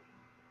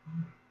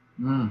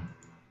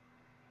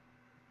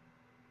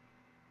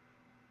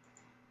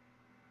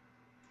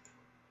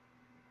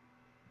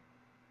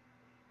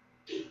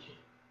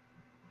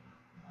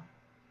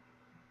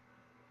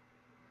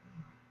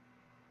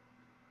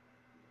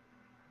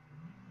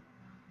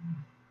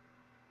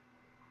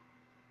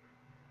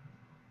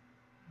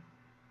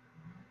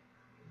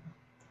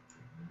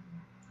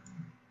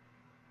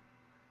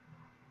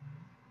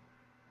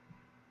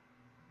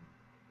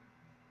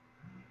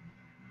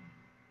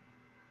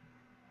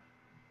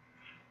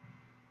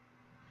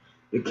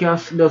 The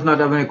CAS does not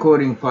have any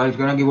coding file. It's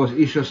gonna give us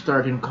issue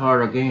starting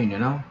car again, you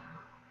know?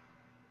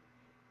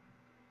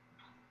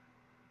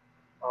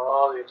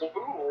 Oh, you think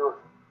you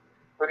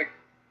pretty.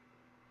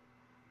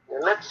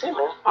 Let's see,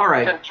 man.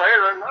 Alright. You can try it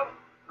right now.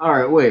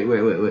 Alright, wait.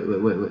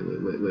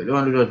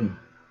 Don't do that.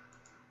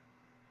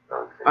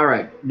 Okay.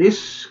 Alright,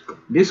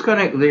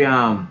 disconnect the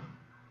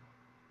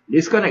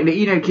Disconnect the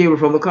Ethernet cable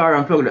from the car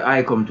and plug the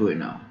ICOM to it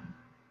now.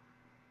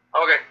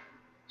 Okay.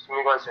 Just give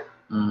me 1 second.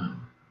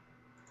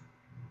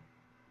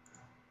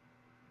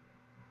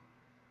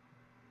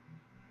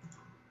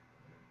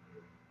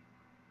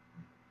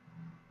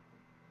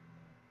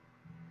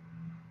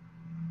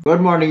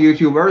 Good morning,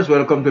 YouTubers.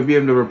 Welcome to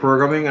BMW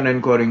Programming and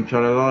Encoding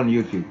channel on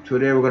YouTube.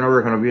 Today we're going to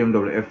work on a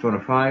BMW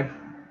F25.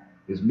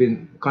 It's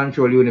been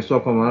control unit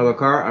swap from another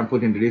car and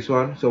put into this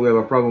one. So we have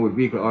a problem with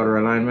vehicle order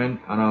alignment,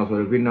 and also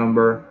the VIN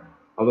number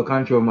of the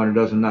control module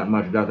does not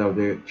match that of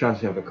the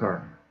chassis of the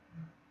car.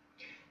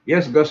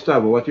 Yes,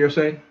 Gustavo, what you're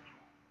saying?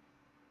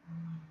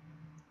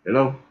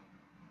 Hello?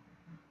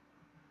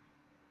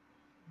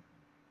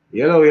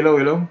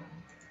 Hello?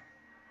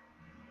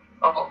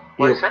 Oh,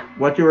 what is that?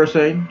 What you were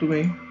saying to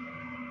me?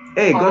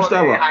 Hey,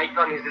 Gustavo. The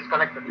icon is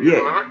disconnected.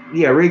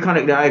 Yeah,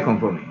 reconnect the icon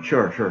for me.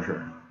 Sure.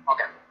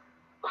 Okay.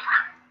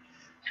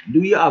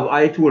 Do you have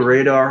iTool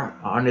radar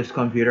on this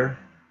computer?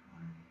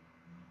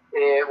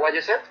 What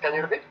you said? Can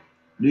you repeat?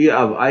 Do you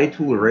have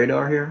iTool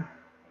radar here?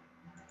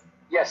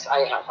 Yes, I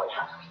have.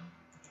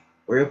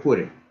 Where you put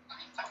it?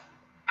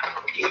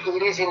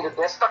 It is in the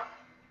desktop.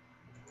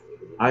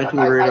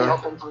 iTool radar? I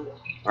opened it.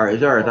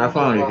 Alright, I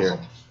found it here.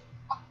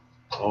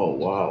 Oh,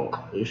 wow.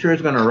 Are you sure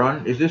it's going to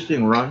run? Is this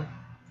thing run?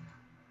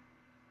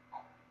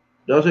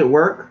 Does it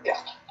work? Yeah,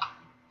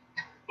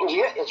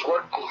 it's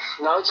working.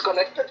 Now it's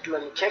connected.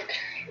 Let me check.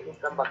 Let me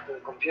come back to the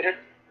computer.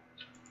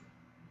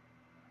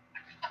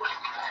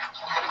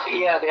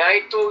 Yeah, the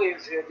iTool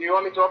is. Do you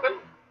want me to open?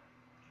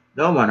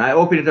 No, man. I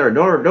open it there.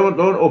 Don't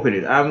open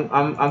it.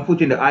 I'm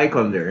putting the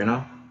icon there. You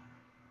know.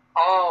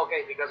 Oh,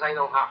 okay. Because I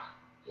don't have.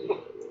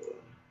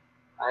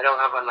 I don't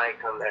have an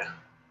icon there.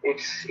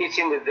 It's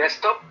in the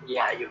desktop.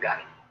 Yeah, you got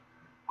it.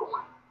 Go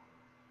on.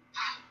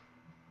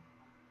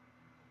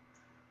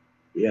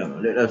 Yeah,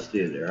 let us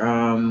stay there.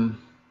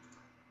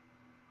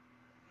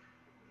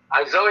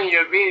 I saw in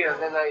your video,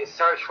 and then I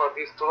searched for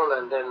this tool,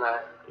 and then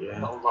I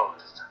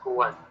download.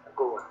 Go on.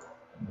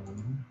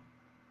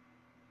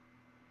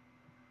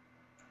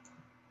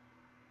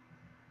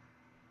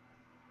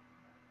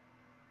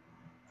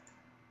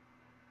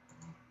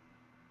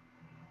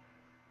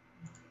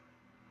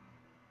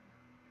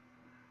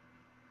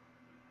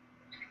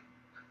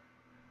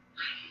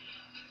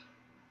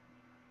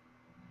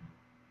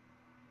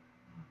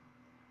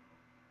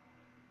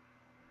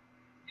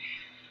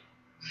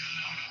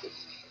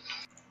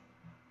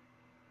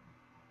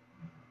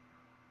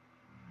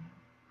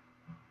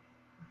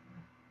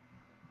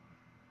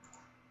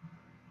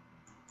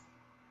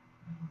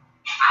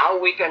 How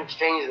we can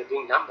change the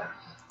VIN number?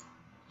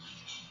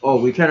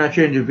 Oh, we cannot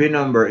change the VIN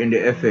number in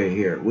the FA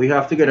here. We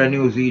have to get a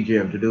new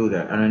ZGM to do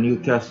that and a new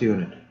CAS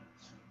unit.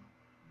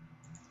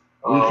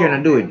 We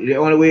cannot do it. The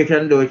only way you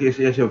can do it is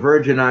to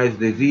virginize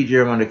the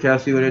ZGM on the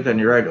CAS unit and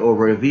you write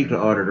over a vehicle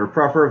order, the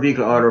proper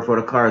vehicle order for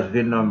the car's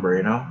VIN number,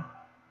 you know?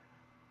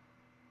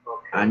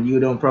 Okay. And you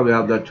don't probably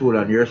have that tool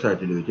on your side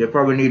to do it. You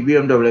probably need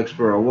BMW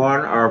Explorer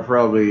 1 or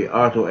probably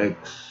Auto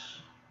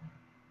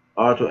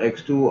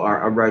X2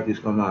 or Arthritis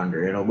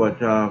Commander, you know? But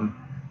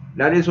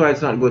that is why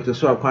it's not good to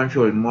swap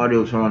control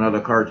modules from another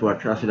car to a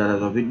chassis that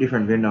has a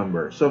different VIN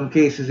number. Some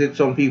cases,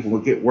 some people will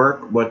get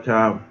work, but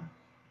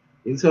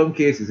in some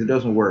cases it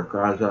doesn't work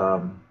because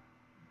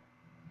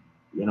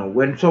you know,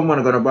 when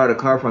someone gonna buy the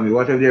car from you,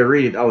 what if they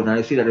read it out and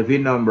they see that the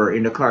VIN number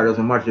in the car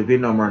doesn't match the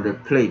VIN number on the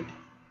plate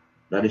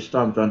that is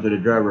stamped onto the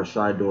driver's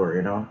side door,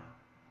 you know?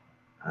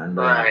 And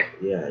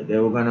yeah, they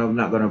were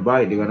not gonna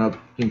buy it. They're gonna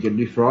think you're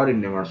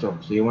defrauding them or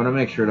something. So you want to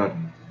make sure that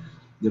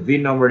the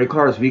VIN number of the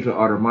car's vehicle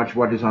order match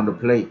what is on the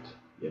plate,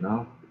 you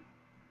know?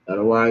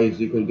 Otherwise,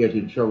 you could get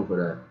in trouble for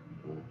that.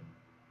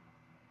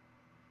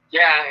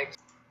 Yeah.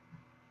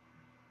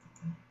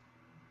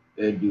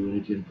 Head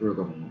unit in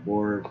programming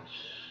aborts,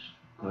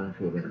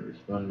 control and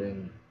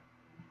responding.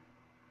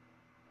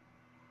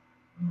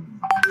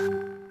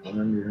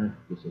 100%.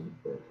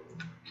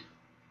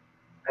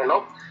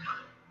 Hello?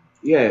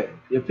 Yeah,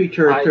 the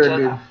picture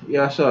turned in.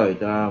 Yeah, I saw it.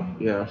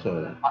 Yeah, I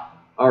saw that.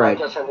 All right.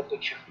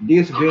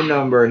 This VIN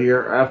number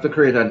here, I have to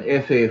create an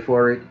FA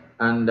for it,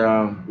 and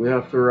we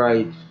have to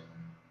write.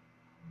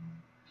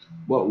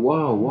 But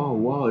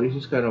wow, this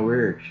is kind of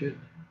weird. Shit.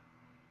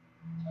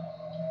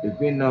 The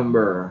VIN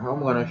number. How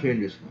am I gonna change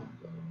this one?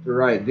 To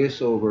write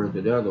this over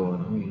to the other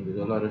one. I mean, there's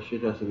a lot of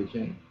shit has to be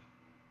changed.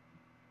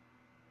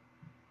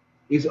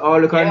 Is all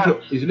the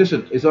control?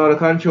 Is all the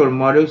control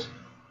modules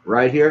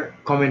right here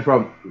coming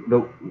from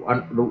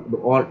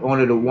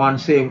only the one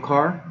same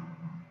car?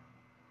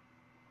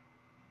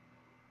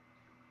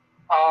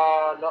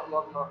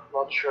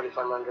 Not sure if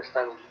I'm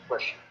understanding the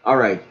question. All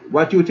right,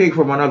 what you take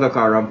from another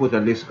car and put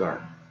on this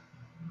car?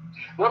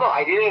 No,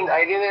 I didn't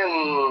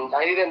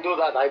do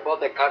that. I bought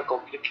the car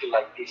completely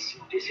like this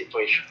in this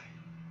situation.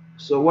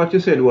 So what you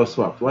said was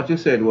swapped. What you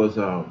said was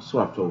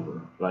swapped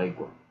over, like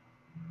what?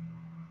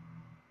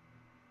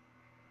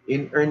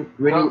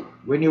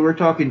 When you were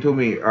talking to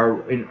me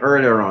or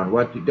earlier on,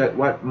 what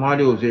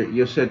modules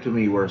you said to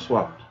me were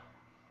swapped?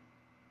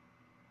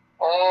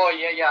 Oh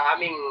yeah. I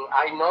mean,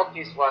 I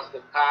noticed was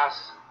the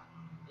CAS,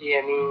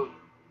 EME,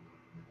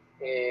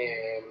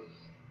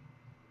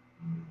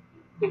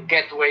 the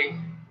gateway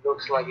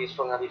looks like it's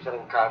from a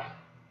different car.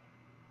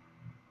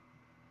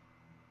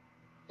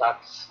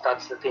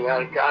 That's the thing.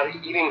 Are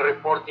even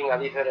reporting a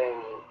different,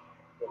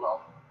 you know.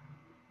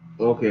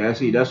 Okay, I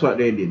see. That's what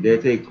they did. They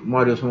take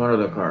models from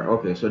another car.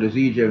 Okay, so the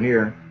ZGM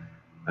here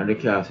and the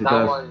CAS.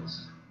 That one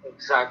is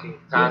exactly.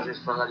 CAS is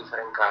from a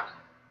different car.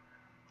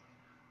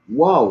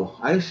 Wow,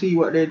 I see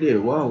what they did.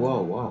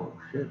 Wow.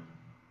 Shit.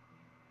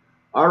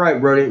 Alright,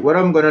 Brody. What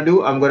I'm gonna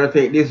do, I'm gonna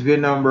take this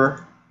VIN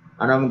number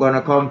and I'm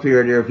gonna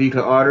compare their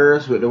vehicle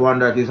orders with the one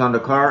that is on the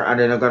car, and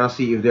then I'm gonna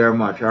see if they're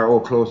much or how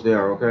close they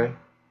are, okay?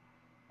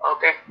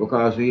 Okay.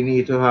 Because we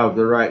need to have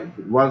the right,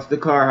 once the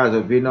car has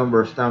a VIN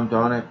number stamped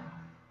on it,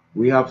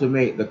 we have to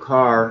make the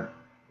car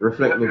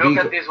reflect the vehicle.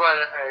 Look at this one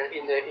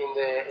in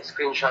the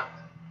screenshot.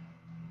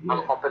 Yeah.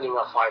 I'm opening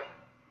a file.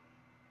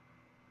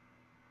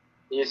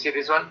 You see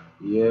this one?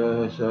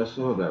 Yes, I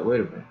saw that.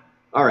 Wait a minute.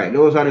 Alright,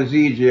 those are the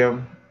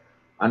ZGM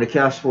and the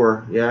CAS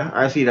 4. Yeah,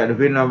 I see that the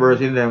VIN numbers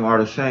in them are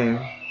the same.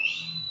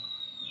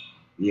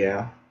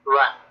 Yeah.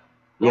 Right.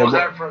 Those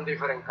are from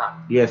different cars.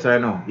 Yes, I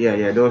know.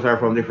 Yeah, those are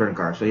from different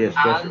cars. So yes,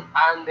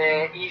 and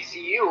the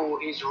ECU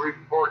is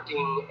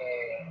reporting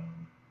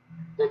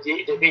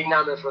the big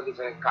number from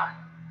different cars.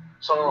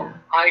 So yeah.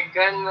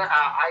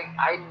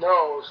 I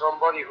know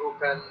somebody who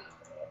can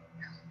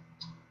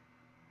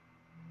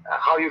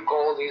how you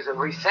call this,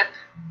 reset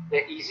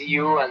the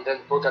ECU and then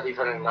put a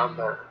different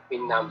number,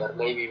 pin number.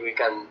 Maybe we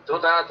can do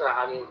that.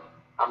 I mean,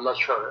 I'm not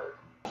sure.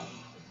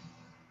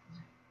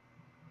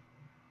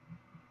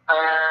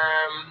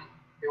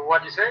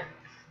 What you say?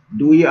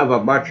 Do you have a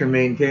battery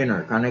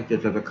maintainer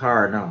connected to the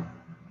car now?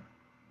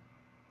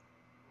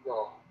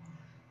 No.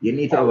 You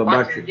need to have a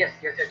battery. Yes.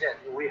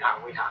 We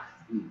have.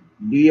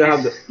 Do you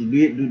have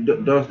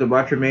does the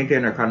battery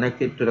maintainer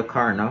connected to the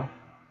car now?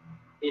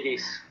 It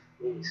is.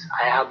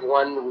 I have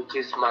one which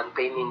is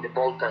maintaining the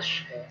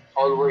voltage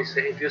always.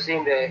 If you see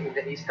in the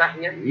Insta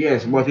here.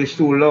 Yes, but it's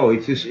too low.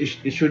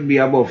 It should be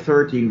above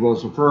 13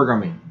 volts for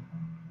programming.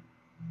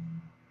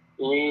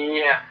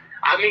 Yeah,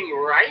 I mean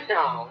right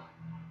now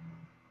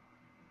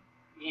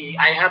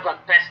I have a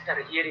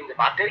tester here in the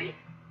battery.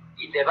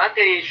 The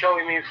battery is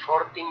showing me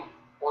 14.4,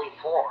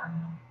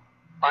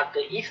 but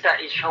the Insta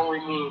is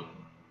showing me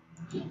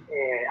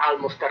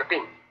almost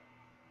 13.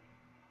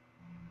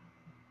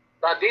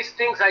 But these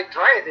things I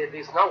tried, it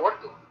is not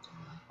working.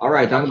 All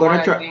right, I'm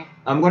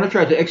gonna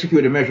try to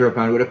execute a measure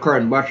plan with the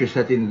current battery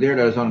settings there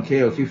that is on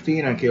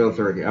KL15 and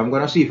KL30. I'm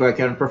gonna see if I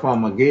can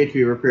perform a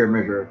gateway repair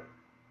measure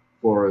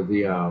for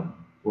the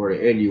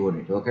head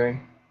unit. Okay.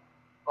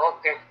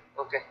 Okay.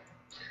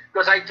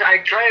 Because I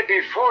tried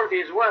before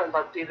this one,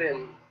 but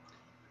didn't.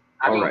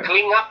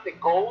 Clean up the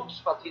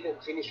codes, but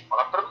didn't finish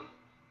properly.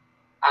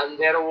 And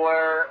there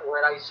were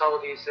where I saw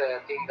this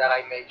thing that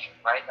I mentioned,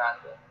 right?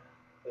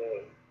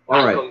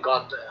 And icon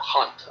got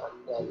hot.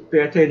 And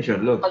pay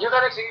attention. Look. You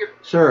can execute.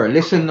 Sir,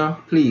 listen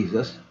now, please.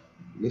 Just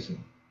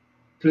listen.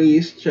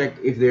 Please check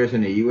if there's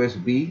any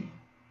USB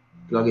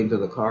plug into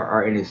the car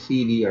or any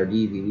CD or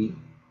DVD.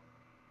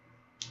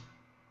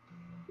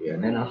 Yeah,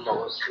 and then after.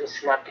 No,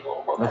 it's nothing.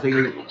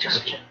 Nothing.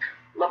 Just check.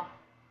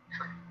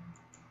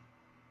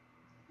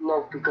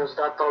 No, because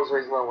that also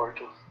is not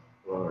working.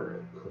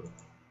 Alright, cool.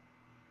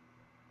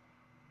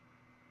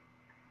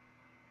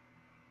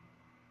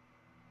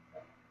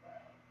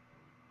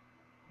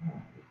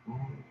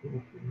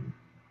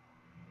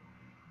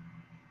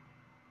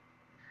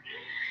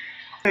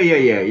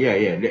 Yeah.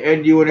 The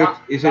head unit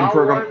is in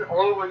program. That one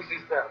always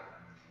is there.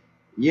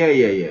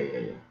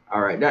 Yeah.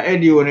 Alright, that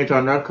head unit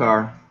on that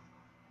car,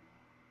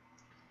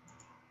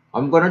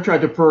 I'm gonna try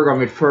to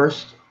program it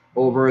first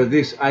over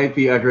this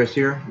IP address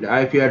here, the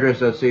IP address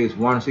that says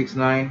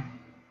 169.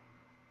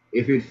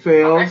 If it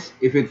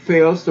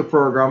fails to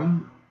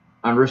program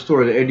and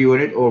restore the head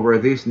unit over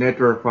this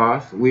network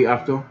path, we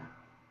have to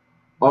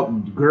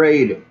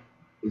upgrade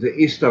the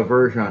ISTA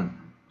version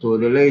to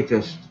the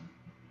latest,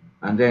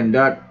 and then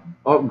that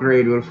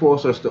upgrade will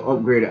force us to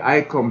upgrade the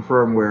ICOM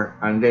firmware,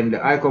 and then the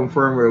ICOM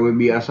firmware will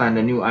be assigned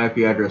a new IP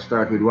address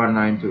start with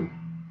 192.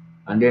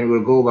 And then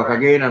we'll go back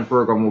again and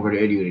program over the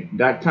head unit.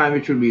 That time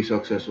it should be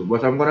successful.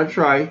 But I'm gonna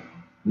try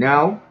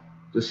now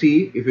to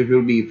see if it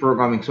will be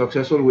programming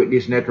successful with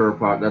this network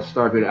part that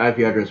starts with IP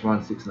address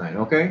 169.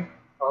 Okay?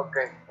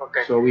 Okay.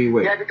 So we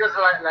wait. Yeah, because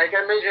like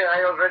I mentioned,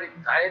 I already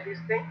tried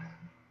these things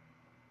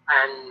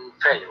and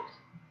failed.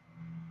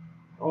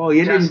 Oh,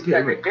 you didn't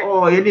tell me.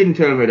 Oh, you didn't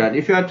tell me that.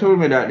 If you had told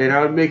me that, then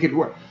I'll make it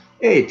work.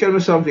 Hey, tell me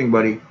something,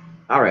 buddy.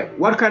 All right.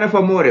 What kind of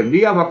a modem? Do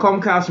you have a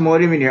Comcast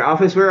modem in your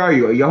office? Where are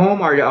you? Are you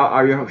home or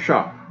are you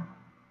shop?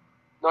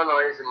 No,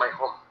 it's in my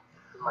home.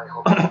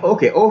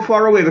 Okay. How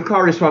far away the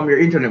car is from your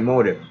internet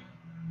modem?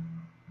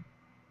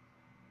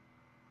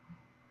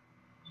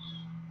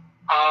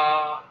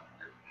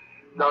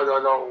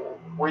 No.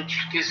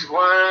 Which this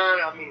one?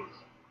 I mean,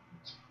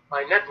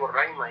 my network,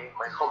 right? My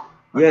home.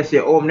 Yes,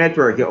 your home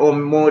network, your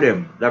home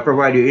modem that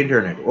provides you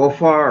internet. How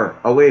far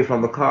away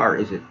from the car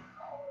is it?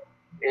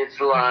 It's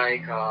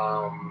like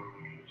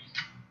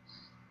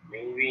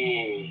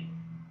maybe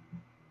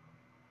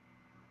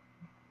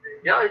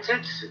Yeah, it's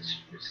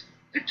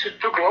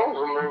too close.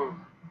 I mean,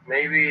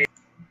 maybe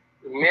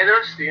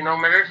meters. Do you know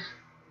meters?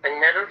 10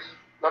 meters?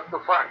 Not too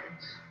far.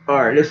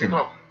 All right, listen,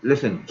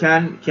 listen.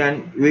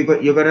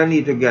 You're gonna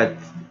need to get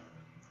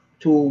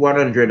two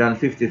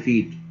 150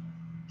 feet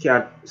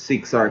Cat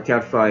 6 or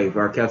Cat 5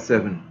 or Cat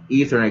 7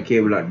 Ethernet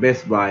cable at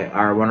Best Buy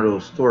or one of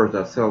those stores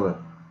that sell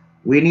them.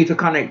 We need to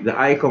connect the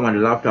ICOM on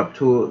the laptop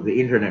to the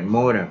internet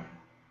modem.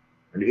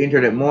 And the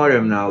internet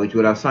modem now, which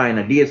will assign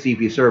a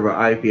DHCP server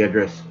IP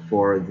address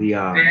for the.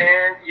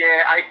 Then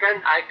yeah, I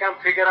can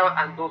figure out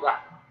and do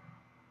that.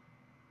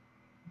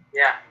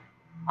 Yeah,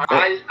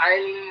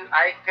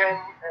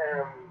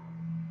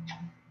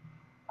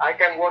 I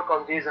can work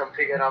on this and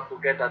figure out to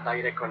get a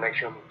direct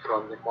connection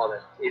from the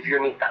modem if you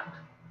need that.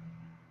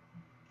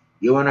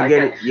 You wanna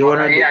get it? You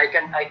wanna? Yeah,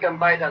 I can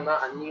buy a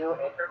new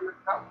Ethernet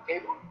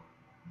cable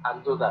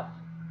and do that.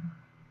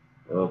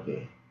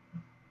 Okay.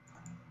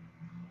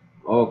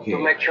 Okay. To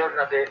make sure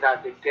that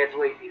the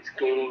gateway is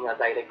getting a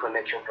direct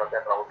connection from the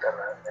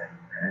router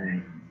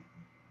and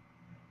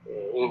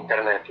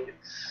internet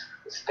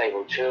is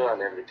stable too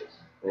and everything.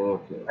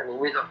 Okay. I mean,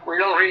 we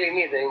don't really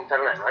need the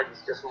internet, right?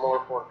 It's just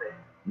more for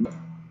the.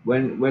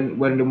 When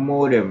the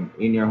modem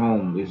in your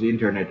home is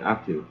internet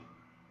active,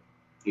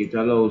 it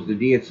allows the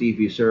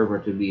DHCP server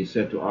to be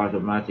set to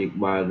automatic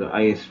by the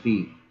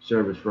ISP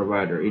service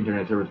provider,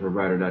 internet service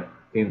provider that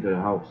came to the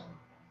house.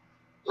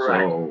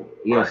 Right. So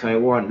yes, I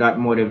want that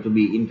modem to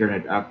be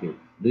internet active.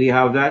 Do you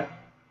have that?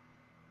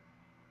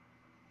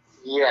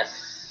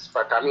 Yes,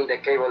 but I mean the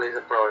cable is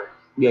a problem.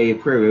 Yeah,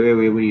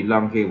 we need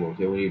long cables.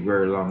 Yeah, we need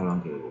very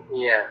long cables.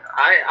 Yeah,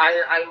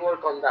 I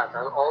work on that,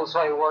 and also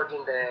I work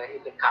in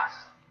the CAS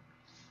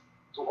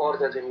to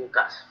order the new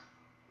CAS.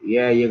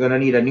 Yeah, you're gonna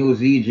need a new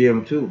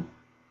ZGM too.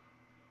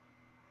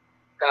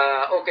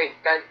 Okay,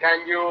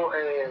 can you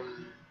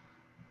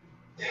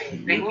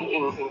ping me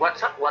in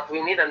WhatsApp what we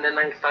need, and then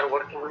I start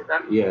working with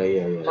that?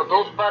 Yeah. So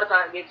those parts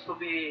needs to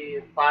be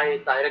buy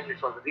directly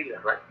from the dealer,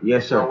 right?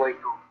 Yes, sir. No way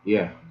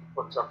to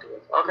put something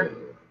else. Okay.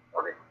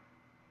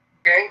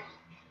 Yeah.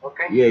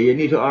 Okay. Yeah, you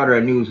need to order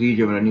a new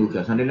ZGM and a new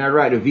CAS, and then I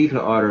write a vehicle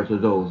order to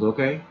those,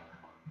 okay?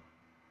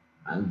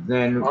 And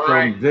then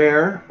from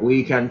there,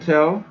 we can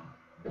tell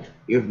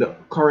if the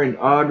current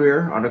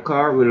hardware on the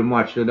car will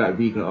match to that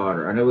vehicle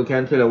order. And then we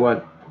can tell you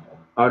what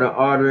other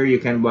hardware you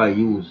can buy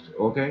used,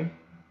 okay?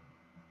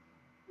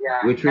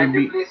 Yeah. Which can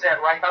will you please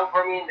write down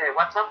for me in the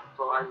WhatsApp?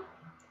 So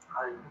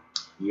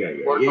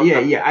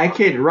Yeah. I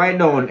can't write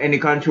down any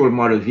control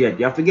models yet.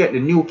 You have to get the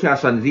new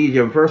CAS and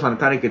ZGM first and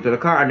connect it to the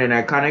car, and then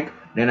I connect.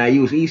 Then I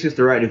use ESYS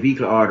to write the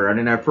vehicle order, and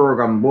then I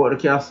program both the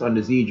CAS and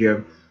the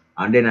ZGM,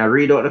 and then I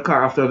read out the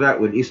car after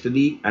that with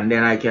ISTD, and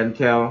then I can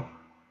tell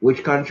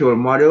which control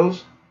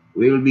models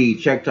will be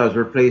checked as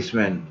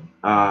replacement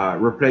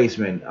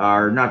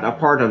or not a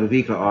part of the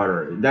vehicle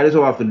order. That is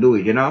how I have to do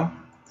it, you know?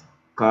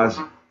 Because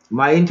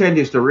my intent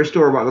is to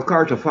restore back the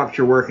car to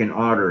factory working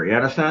order. You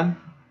understand?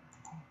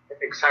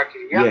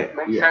 Exactly. Yeah,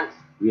 makes sense.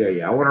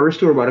 Yeah. I want to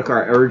restore back the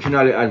car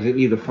originally as it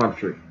leaves the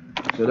factory,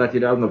 so that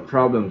you don't have no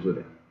problems with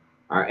it.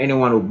 Or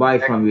anyone who buy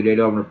from you, they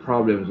don't have no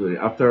problems with it.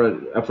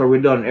 After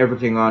we've done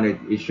everything on it,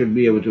 it should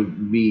be able to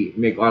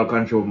make all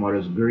control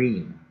models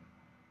green.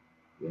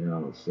 You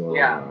know, so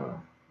yeah,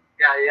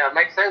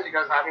 makes sense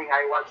because I think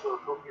I want to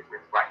do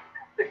business right.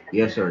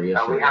 Yes, sir.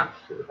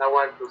 I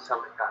want to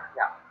sell the car.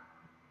 Yeah,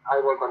 I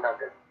work on that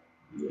then.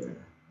 Yeah.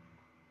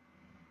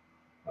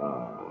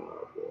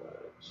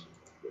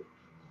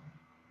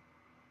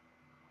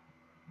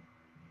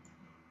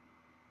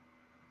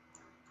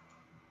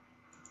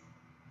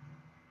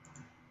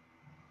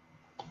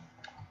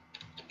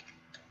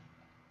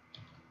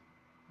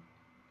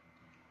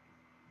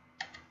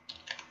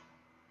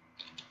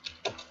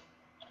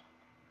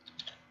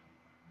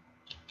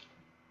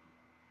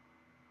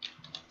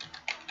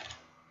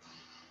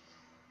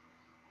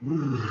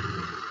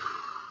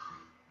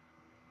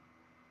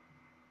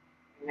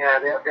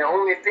 Yeah, the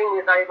only thing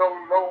is I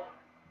don't know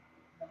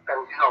who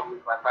can help me,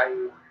 but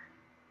I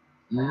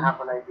have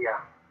an idea.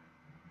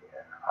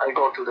 I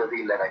go to the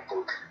dealer, I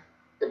think,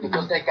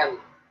 because they can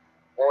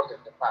order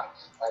the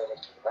parts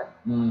directly, right?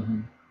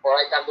 Or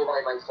I can do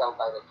by myself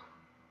directly.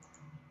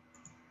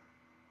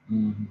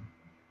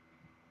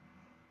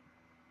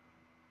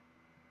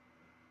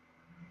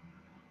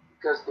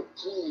 Because the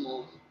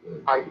key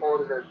I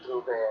ordered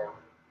through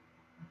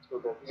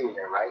the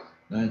dealer, right?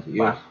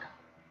 Yes.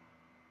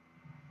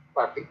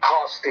 But the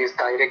cost is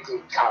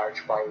directly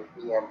charged by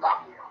BMW.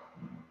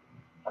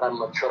 But I'm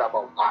not sure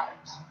about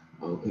parts.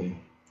 Okay.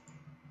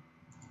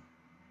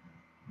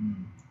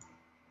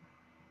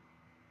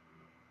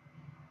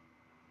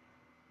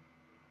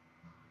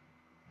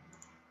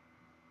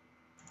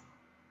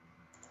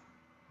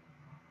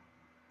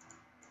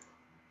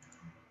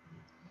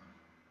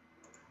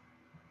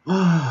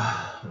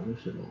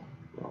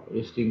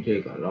 This thing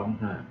take a long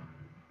time.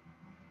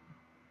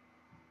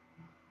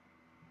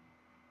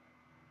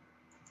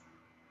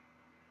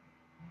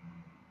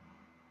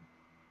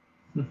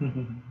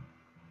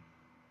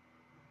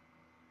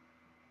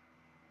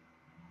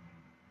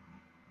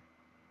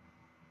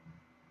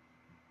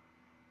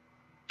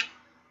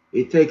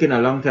 It's taking a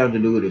long time to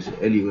do this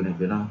L unit,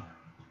 you know.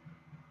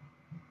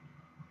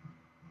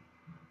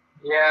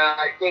 Yeah,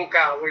 I think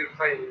we'll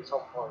fail at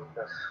some point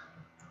because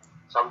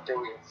something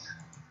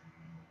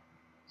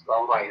is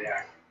wrong by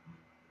there.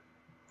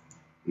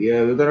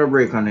 Yeah, we're gonna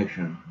break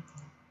connection.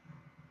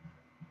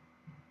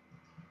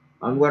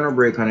 I'm gonna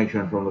break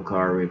connection from the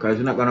car because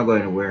it's not gonna go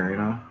anywhere, you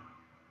know.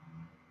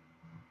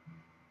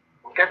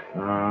 Okay.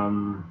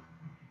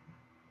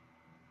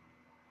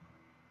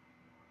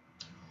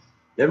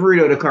 Let me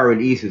reload the car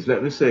with eases.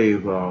 Let me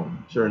save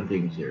certain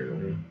things here.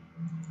 Okay?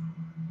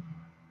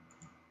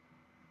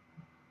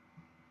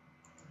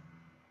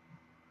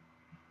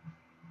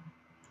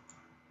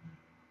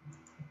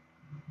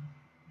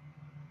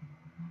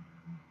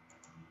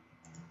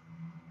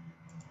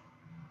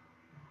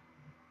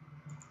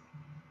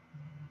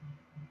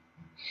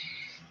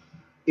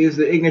 Is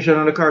the ignition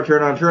on the car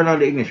turned on? Turn on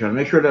the ignition.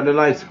 Make sure that the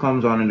lights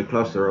comes on in the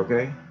cluster,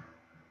 okay?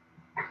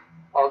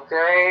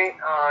 Okay,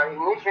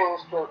 ignition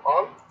is still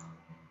on.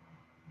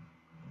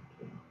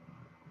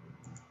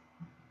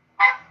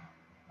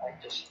 I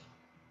just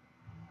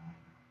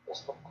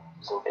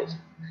in case.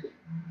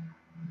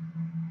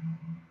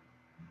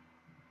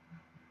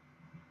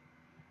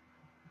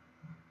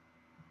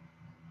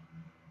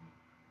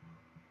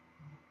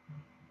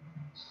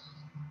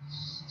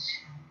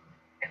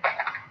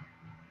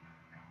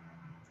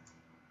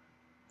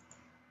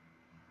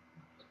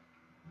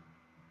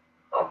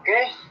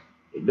 Okay.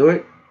 You do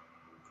it?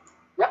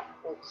 Yep,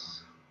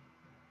 it's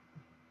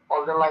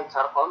all the lights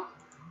are on.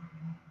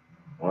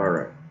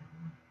 Alright.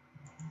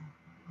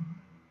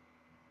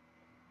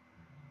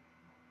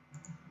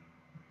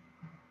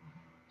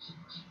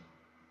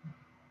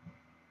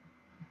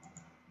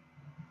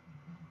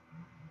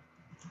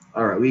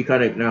 Alright, we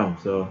connect now,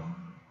 so.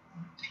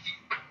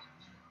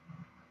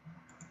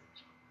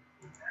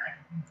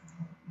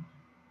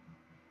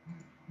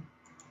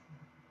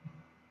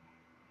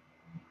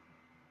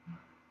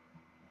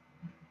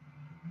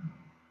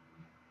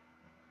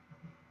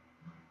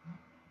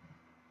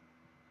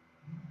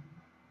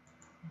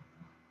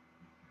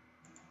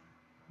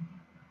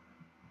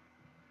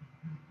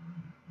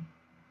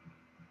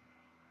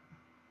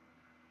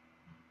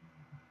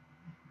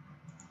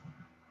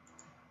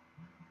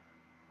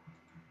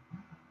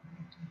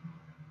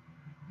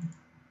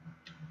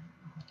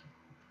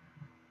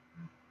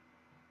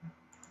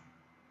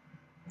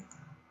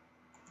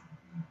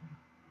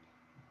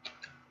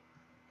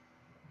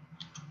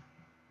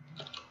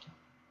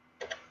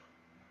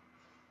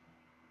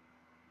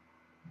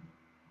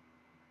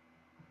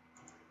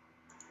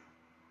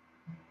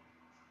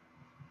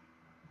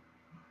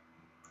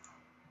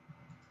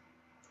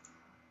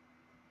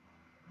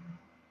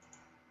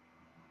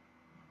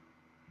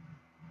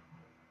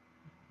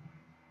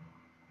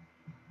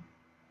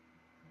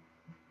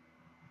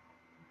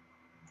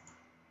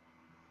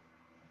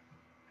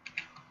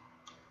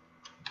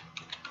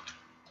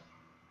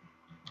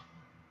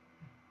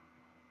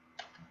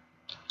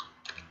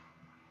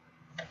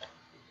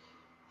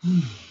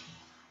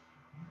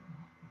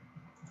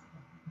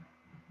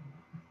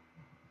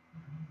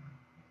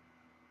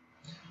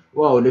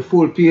 Wow, the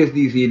full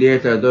PSDC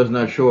data does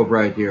not show up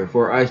right here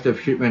for I-step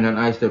shipment and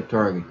I-step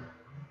target.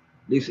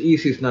 This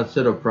EC is not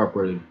set up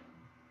properly.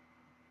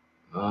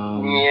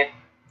 Yeah,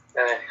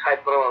 high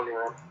probably,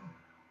 man.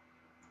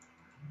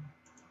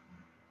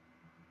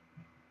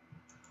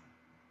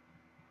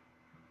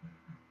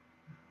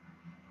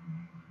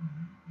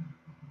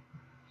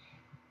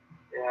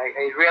 Yeah,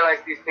 I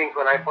realized these things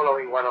when I'm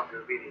following one of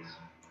your videos.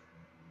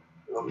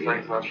 Looks like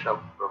it's not shown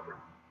properly.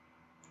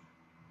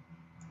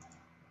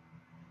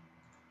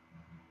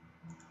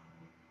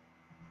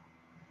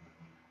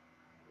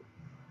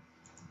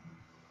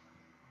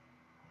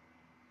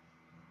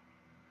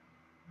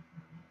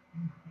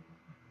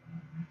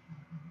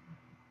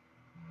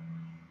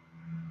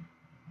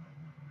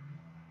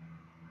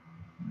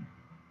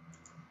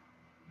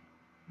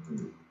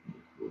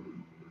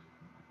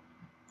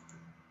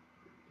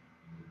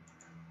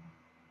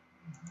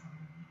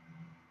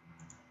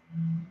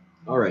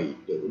 Alright,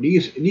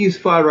 these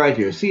file right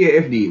here,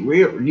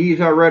 CAFD, these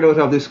are right out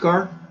of this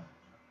car?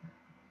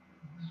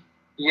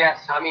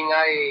 Yes, I mean,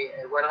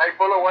 when I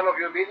follow one of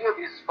your videos,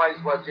 this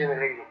files was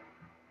generated,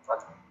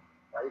 but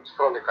it's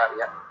from the car,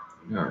 yeah.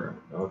 Alright,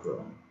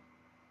 okay.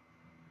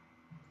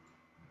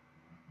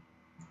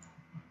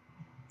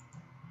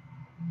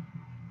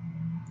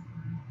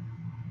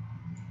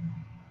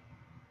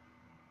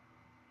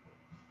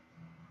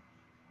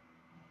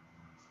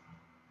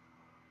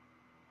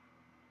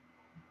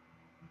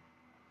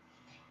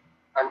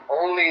 And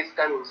only it's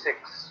coming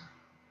 6.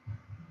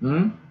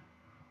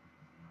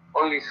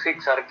 Only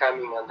 6 are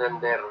coming, and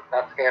then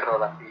that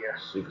error appears.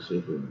 6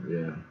 seconds,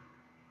 yeah.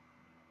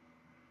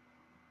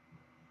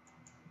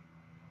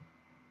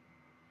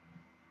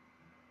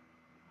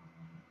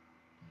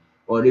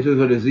 Oh, this is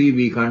for the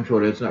ZB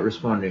controller, it's not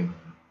responding.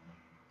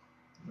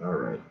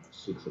 Alright,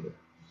 6 of it.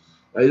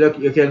 Look,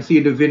 you can see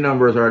the VIN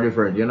numbers are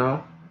different, you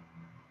know?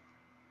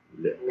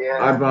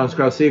 Yeah. Advanced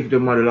cross safety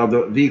model of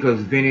the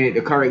vehicle's VIN in it,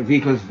 the correct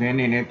vehicle's VIN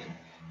in it.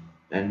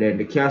 And then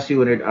the CAS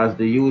unit as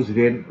the used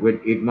VIN,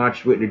 with it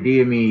matched with the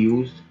DME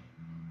used,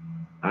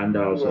 and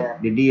also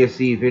the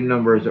DSC VIN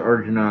number is the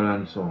original,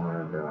 and so on.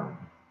 And,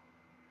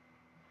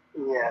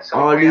 so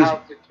all we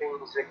have to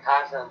change the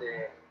CAS and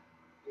the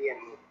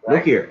DME. Right?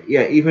 Look here,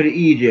 yeah, even the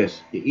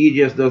EGS. The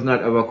EGS does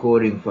not have a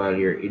coding file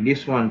here. In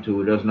this one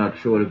too does not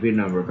show the VIN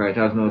number because it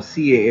has no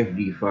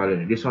CAFD file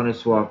in it. This one is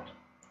swapped,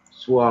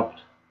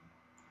 swapped,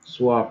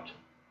 swapped,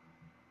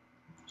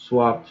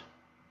 swapped.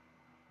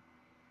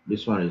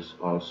 This one is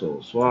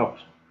also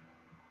swapped,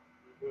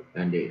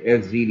 and the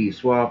XZD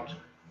swapped.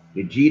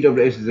 The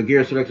GWS is the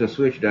gear selector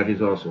switch, that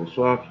is also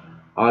swapped,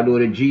 although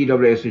the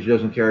GWS switch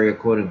doesn't carry a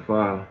coding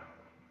file.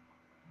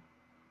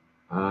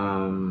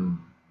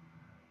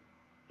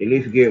 The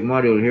liftgate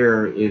module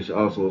here is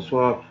also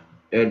swapped.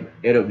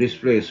 Head-up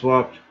display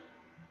swapped.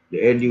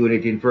 The end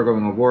unit in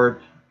programming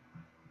abort.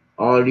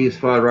 All these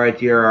files right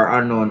here are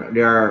unknown.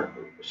 They are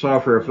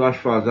software flash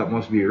files that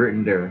must be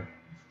written there.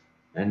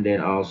 And then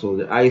also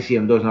the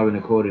ICM doesn't have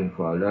any coding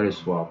file. That is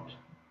swapped.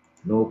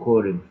 No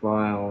coding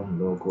file.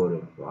 No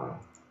coding file.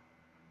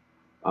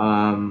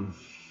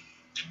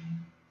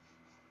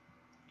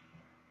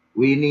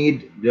 We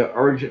need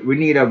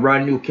a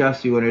brand new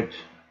CAS unit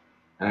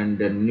and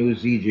the new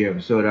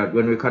ZGM, so that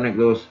when we connect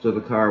those to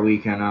the car, we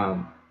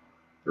can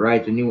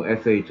write a new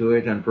FA to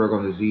it and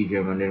program the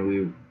ZGM, and then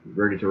we're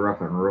ready to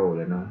rock and roll,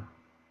 you know.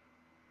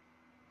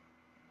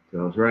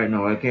 Because right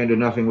now I can't do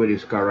nothing with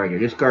this car right here.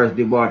 This car is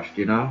debauched,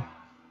 you know.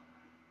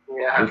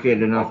 Yeah. We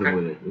can't do nothing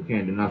with it. We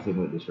can't do nothing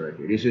with this right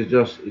here. This is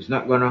just, it's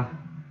not gonna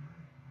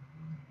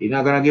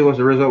give us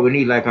the result we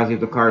need, like as if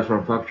the car is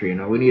from factory, you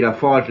know. We need a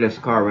faultless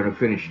car when we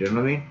finish, you know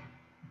what I mean?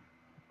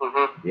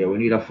 Yeah, we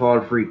need a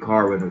fault-free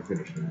car when we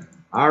finish, man.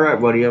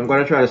 Alright, buddy, I'm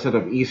gonna try to set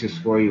up ESIS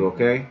for you,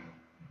 okay?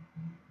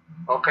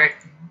 Okay.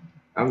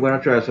 I'm gonna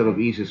try to set up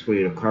ESIS for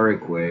you the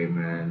correct way,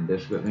 man.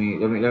 Just let me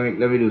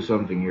do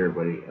something here,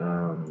 buddy.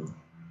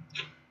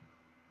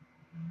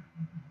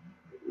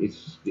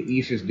 It's the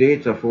ESIS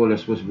data folder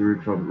supposed to be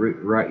read from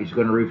right. It's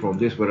gonna read from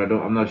this, but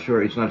I'm not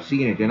sure. It's not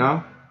seeing it, you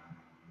know.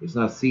 It's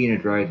not seeing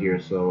it right here,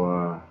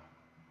 so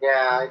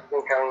yeah, I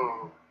think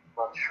I'm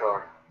not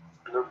sure.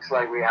 Looks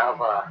like we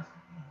have a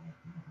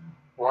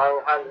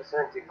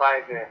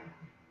 175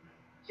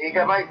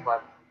 gigabyte,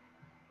 but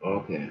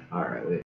okay, all right, wait.